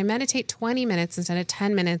meditate 20 minutes instead of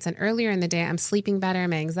 10 minutes, and earlier in the day, I'm sleeping better,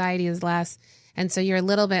 my anxiety is less. And so you're a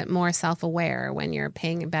little bit more self-aware when you're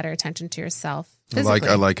paying better attention to yourself. I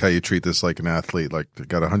like how you treat this like an athlete, like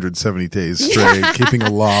got 170 days straight, keeping a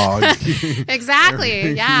log.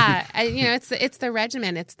 Exactly. Yeah. It's the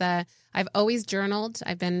regimen. I've always journaled.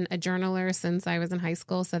 I've been a journaler since I was in high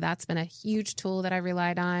school. So that's been a huge tool that I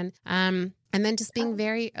relied on. And then just being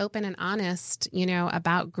very open and honest,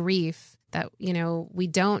 about grief, that,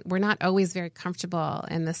 we're not always very comfortable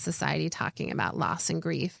in this society talking about loss and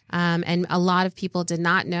grief. And a lot of people did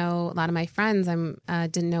not know, a lot of my friends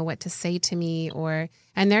didn't know what to say to me,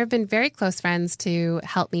 and there have been very close friends to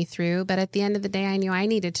help me through. But at the end of the day, I knew I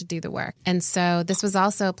needed to do the work. And so this was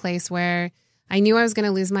also a place where I knew I was going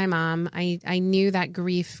to lose my mom. I knew that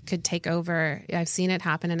grief could take over. I've seen it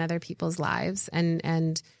happen in other people's lives.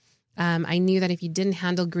 And I knew that if you didn't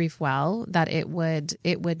handle grief well, that it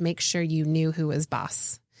would make sure you knew who was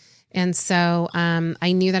boss. And so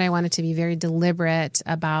I knew that I wanted to be very deliberate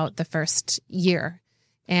about the first year.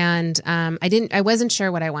 And I wasn't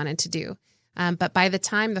sure what I wanted to do. But by the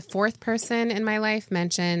time the fourth person in my life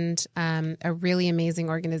mentioned a really amazing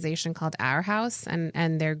organization called Our House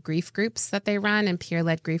and their grief groups that they run, and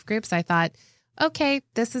peer-led grief groups, I thought, okay,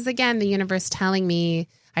 this is again the universe telling me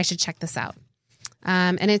I should check this out.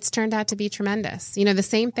 And it's turned out to be tremendous. The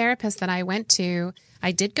same therapist that I went to,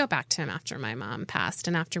 I did go back to him after my mom passed,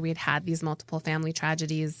 and after we'd had these multiple family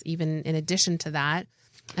tragedies, even in addition to that.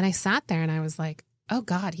 And I sat there and I was like, oh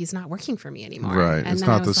God, he's not working for me anymore. Right. And it's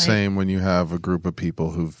not the same when you have a group of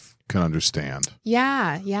people who can understand.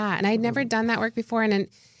 Yeah. Yeah. And I'd never done that work before. And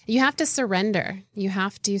you have to surrender. You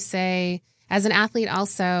have to say, as an athlete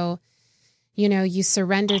also, you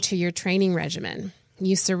surrender to your training regimen.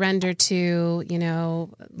 You surrender to,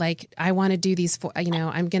 I want to do these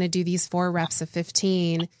I'm going to do these 4 reps of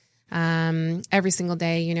 15 every single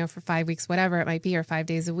day, for 5 weeks, whatever it might be, or 5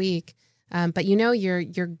 days a week. But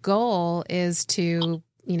your goal is to,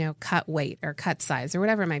 cut weight or cut size or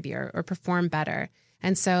whatever it might be, or perform better.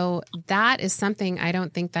 And so that is something I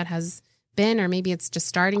don't think that has been, or maybe it's just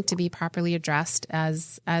starting to be properly addressed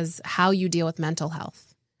as how you deal with mental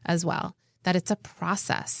health as well. That it's a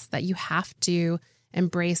process that you have to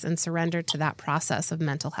embrace and surrender to that process of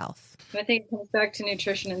mental health. I think it comes back to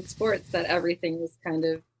nutrition and sports, that everything is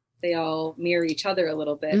they all mirror each other a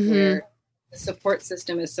little bit, where the support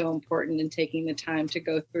system is so important in taking the time to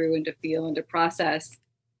go through and to feel and to process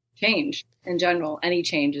change in general. Any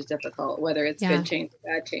change is difficult, whether it's good change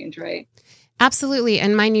or bad change, right? Absolutely.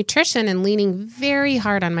 And my nutrition, and leaning very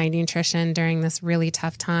hard on my nutrition during this really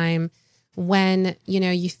tough time, when,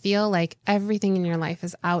 you feel like everything in your life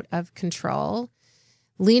is out of control,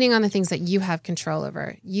 leaning on the things that you have control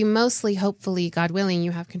over. You mostly, hopefully, God willing,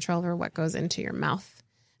 you have control over what goes into your mouth.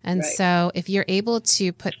 And Right. so if you're able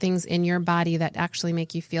to put things in your body that actually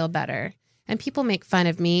make you feel better, and people make fun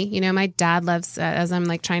of me. You know, my dad loves, as I'm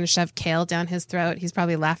like trying to shove kale down his throat, he's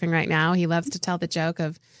probably laughing right now. He loves to tell the joke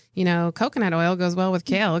of, you know, coconut oil goes well with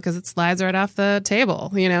kale because it slides right off the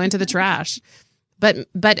table, you know, into the trash. But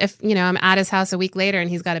if, you know, I'm at his house a week later and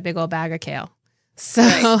he's got a big old bag of kale. So,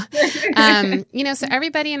 Right. you know, so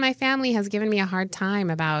everybody in my family has given me a hard time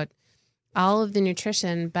about all of the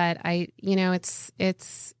nutrition, but I, you know, it's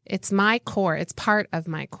my core. It's part of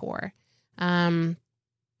my core.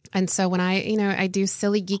 And so when I do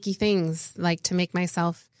silly, geeky things like to make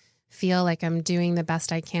myself feel like I'm doing the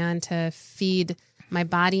best I can to feed my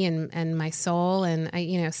body and my soul. And I,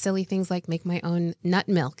 you know, silly things like make my own nut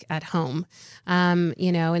milk at home,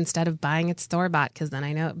 you know, instead of buying it store-bought, because then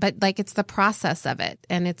I know, but like it's the process of it.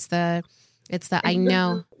 And it's the I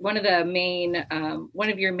know. One of the main, one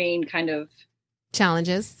of your main kind of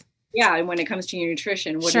challenges. Yeah. And when it comes to your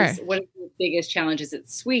nutrition, what is your biggest challenge? Is it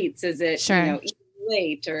sweets? Is it, you know, eating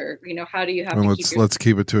late, or, you know, how do you have to keep let's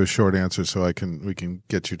keep it to a short answer so we can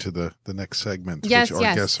get you to the next segment, which our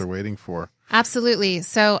guests are waiting for. Absolutely.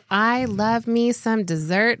 So I love me some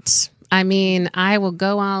dessert. I mean, I will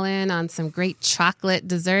go all in on some great chocolate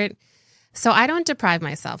dessert. So I don't deprive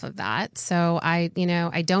myself of that. So I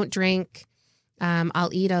don't drink.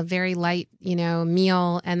 I'll eat a very light, you know,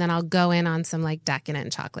 meal, and then I'll go in on some like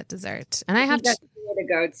decadent chocolate dessert. And I have that's the way to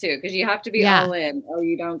go too, because you have to be all in, or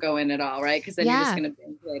you don't go in at all, right? Because then you're just going to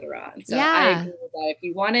binge later on. So I agree with that. If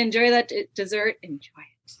you want to enjoy that dessert, enjoy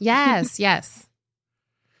it. Yes, yes.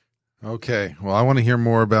 Okay. Well, I want to hear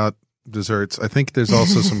more about desserts. I think there's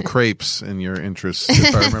also some crepes in your interest,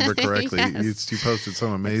 if I remember correctly. Yes. You posted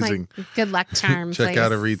some amazing good luck charms. Check place.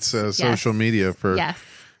 out Arit's social media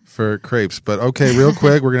for crepes. But okay, real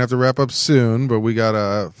quick, we're gonna have to wrap up soon. But we got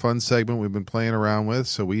a fun segment we've been playing around with,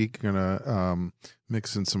 so we're gonna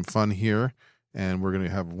mix in some fun here, and we're gonna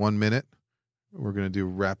have 1 minute. We're gonna do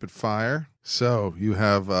rapid fire. So you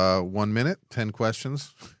have 1 minute, 10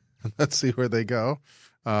 questions. Let's see where they go.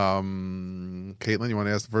 Caitlin, you want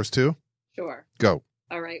to ask the first two? Sure. Go.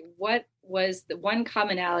 All right. What was the one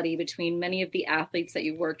commonality between many of the athletes that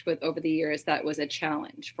you worked with over the years that was a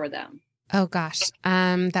challenge for them? Oh gosh,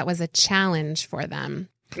 that was a challenge for them.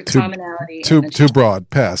 Commonality. Too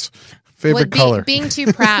broad. Pass. Favorite color. Being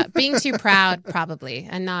too proud. Being too proud, probably,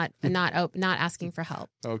 and not asking for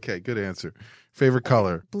help. Okay, good answer. Favorite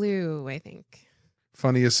color. Blue, I think.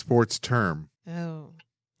 Funniest sports term. Oh.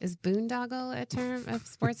 Is boondoggle a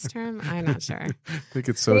sports term? I'm not sure. I think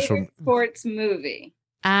it's social. Favorite sports movie.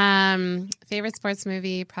 Favorite sports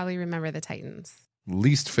movie, probably Remember the Titans.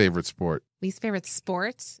 Least favorite sport. Least favorite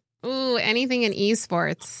sport? Ooh, anything in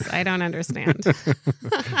esports. I don't understand.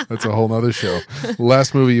 That's a whole nother show.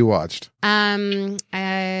 Last movie you watched? I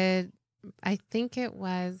think it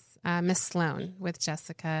was Miss Sloane with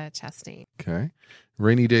Jessica Chastain. Okay.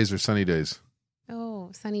 Rainy days or sunny days? Oh,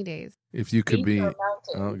 sunny days. If you could be...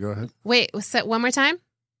 Oh, go ahead. Wait, so one more time?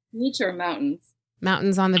 Beach or mountains?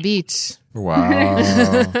 Mountains on the beach. Wow.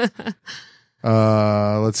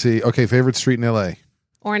 Let's see. Okay, favorite street in L.A.?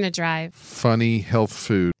 Orna Drive. Funny health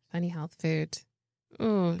food? Funny health food.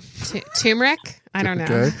 Ooh, turmeric? I don't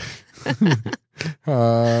know.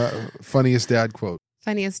 Okay. Funniest dad quote?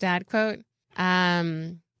 Funniest dad quote?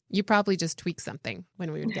 You probably just tweak something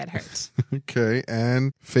when we would get hurt. Okay,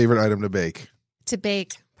 and favorite item to bake? To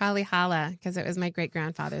bake, probably challah, because it was my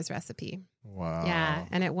great-grandfather's recipe. Wow. Yeah,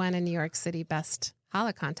 and it won a New York City Best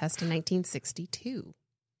Challah Contest in 1962.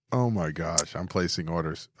 Oh my gosh, I'm placing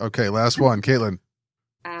orders. Okay, last one. Caitlin.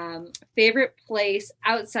 Favorite place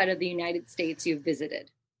outside of the United States you've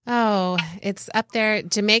visited? Oh, it's up there.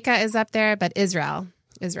 Jamaica is up there, but Israel.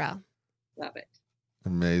 Love it.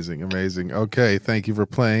 Amazing. Okay, thank you for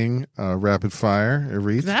playing Rapid Fire,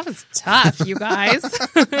 Arit. That was tough, you guys.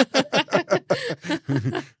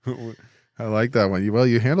 I like that one.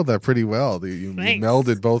 You handled that pretty well. You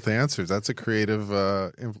melded both answers. That's a creative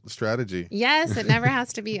strategy. Yes, it never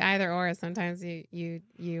has to be either or. Sometimes you you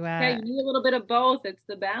need a little bit of both. It's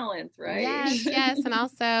the balance, right? Yes. And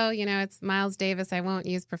also, it's Miles Davis. I won't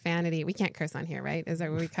use profanity. We can't curse on here, right? Is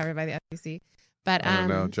that what we covered by the FCC? But I don't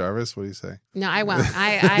know. Jarvis, what do you say? No, I won't.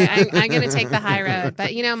 I'm going to take the high road.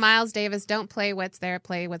 But Miles Davis, don't play what's there,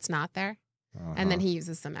 play what's not there. Uh-huh. And then he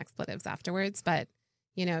uses some expletives afterwards. But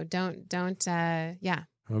don't. Yeah.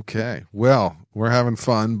 Okay. Well, we're having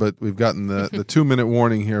fun, but we've gotten the 2-minute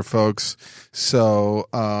warning here, folks. So,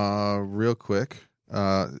 real quick,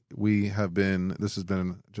 this has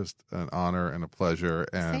been just an honor and a pleasure.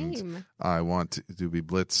 And Same. I want to be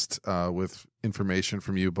blitzed with information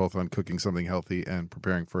from you both on cooking something healthy and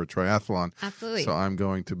preparing for a triathlon. Absolutely. So I'm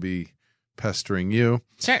going to be pestering you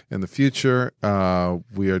in the future.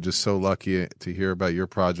 We are just so lucky to hear about your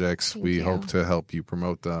projects. We hope to help you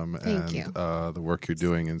promote them the work you're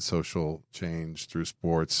doing in social change through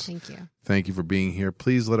sports. Thank you. Thank you for being here.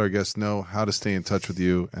 Please let our guests know how to stay in touch with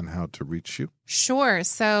you and how to reach you. Sure.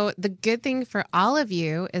 So the good thing for all of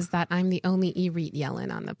you is that I'm the only Irit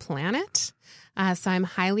Yellen on the planet. So I'm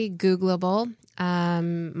highly Googleable.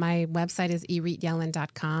 My website is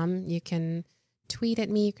irityellen.com. You can tweet at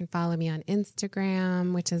me. You can follow me on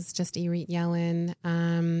Instagram, which is just Irit Yellen.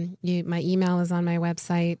 My email is on my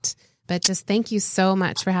website. But just thank you so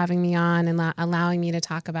much for having me on and allowing me to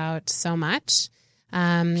talk about so much.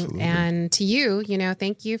 And to you,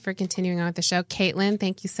 thank you for continuing on with the show. Caitlin,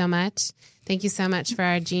 thank you so much. Thank you so much for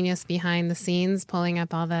our genius behind the scenes, pulling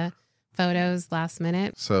up all the photos last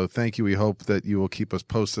minute. So thank you. We hope that you will keep us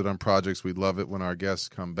posted on projects. We love it when our guests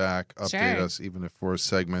come back, update us, even if for a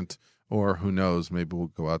segment, or who knows, maybe we'll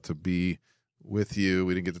go out to be with you.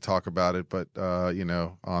 We didn't get to talk about it, but,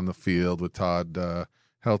 on the field with Todd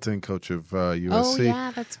Helton, coach of USC. Oh,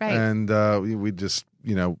 yeah, that's right. And we just,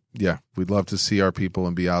 we'd love to see our people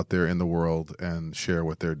and be out there in the world and share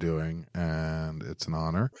what they're doing. And it's an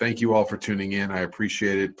honor. Thank you all for tuning in. I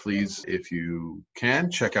appreciate it. Please, if you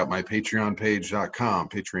can, check out my Patreon page.com,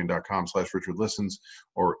 patreon.com/Richard Listens,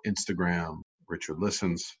 or Instagram, Richard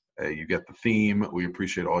Listens. You get the theme. We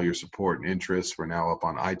appreciate all your support and interest. We're now up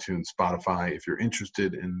on iTunes, Spotify. If you're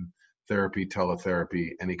interested in therapy,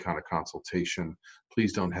 teletherapy, any kind of consultation,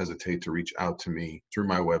 please don't hesitate to reach out to me through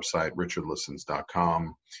my website,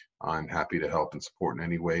 richardlistens.com. I'm happy to help and support in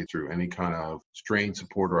any way through any kind of strain,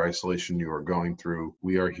 support, or isolation you are going through.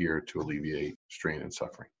 We are here to alleviate strain and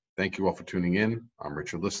suffering. Thank you all for tuning in. I'm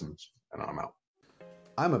Richard Listens, and I'm out.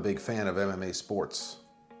 I'm a big fan of MMA sports.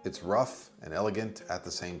 It's rough and elegant at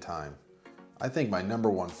the same time. I think my number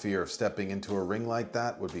one fear of stepping into a ring like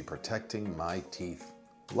that would be protecting my teeth.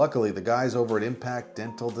 Luckily, the guys over at Impact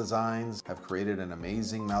Dental Designs have created an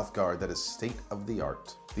amazing mouthguard that is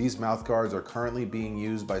state-of-the-art. These mouthguards are currently being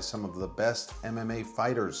used by some of the best MMA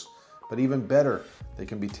fighters, but even better, they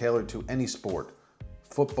can be tailored to any sport.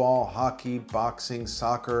 Football, hockey, boxing,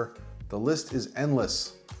 soccer, the list is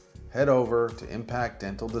endless. Head over to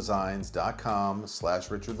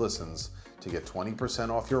impactdentaldesigns.com/RichardListens to get 20%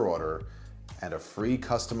 off your order and a free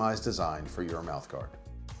customized design for your mouthguard.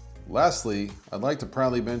 Lastly, I'd like to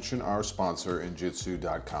proudly mention our sponsor,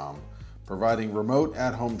 Injitsu.com, providing remote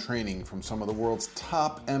at-home training from some of the world's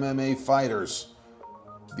top MMA fighters.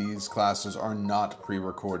 These classes are not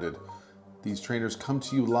pre-recorded. These trainers come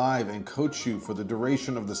to you live and coach you for the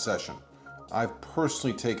duration of the session. I've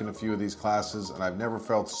personally taken a few of these classes, and I've never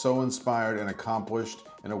felt so inspired and accomplished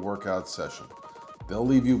in a workout session. They'll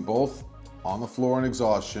leave you both on the floor in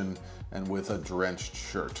exhaustion and with a drenched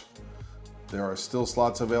shirt. There are still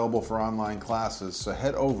slots available for online classes, so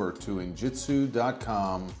head over to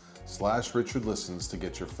injitsu.com/RichardListens to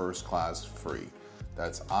get your first class free.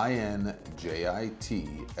 That's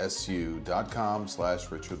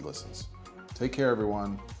INJITSU.com/RichardListens. Take care,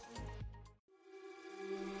 everyone.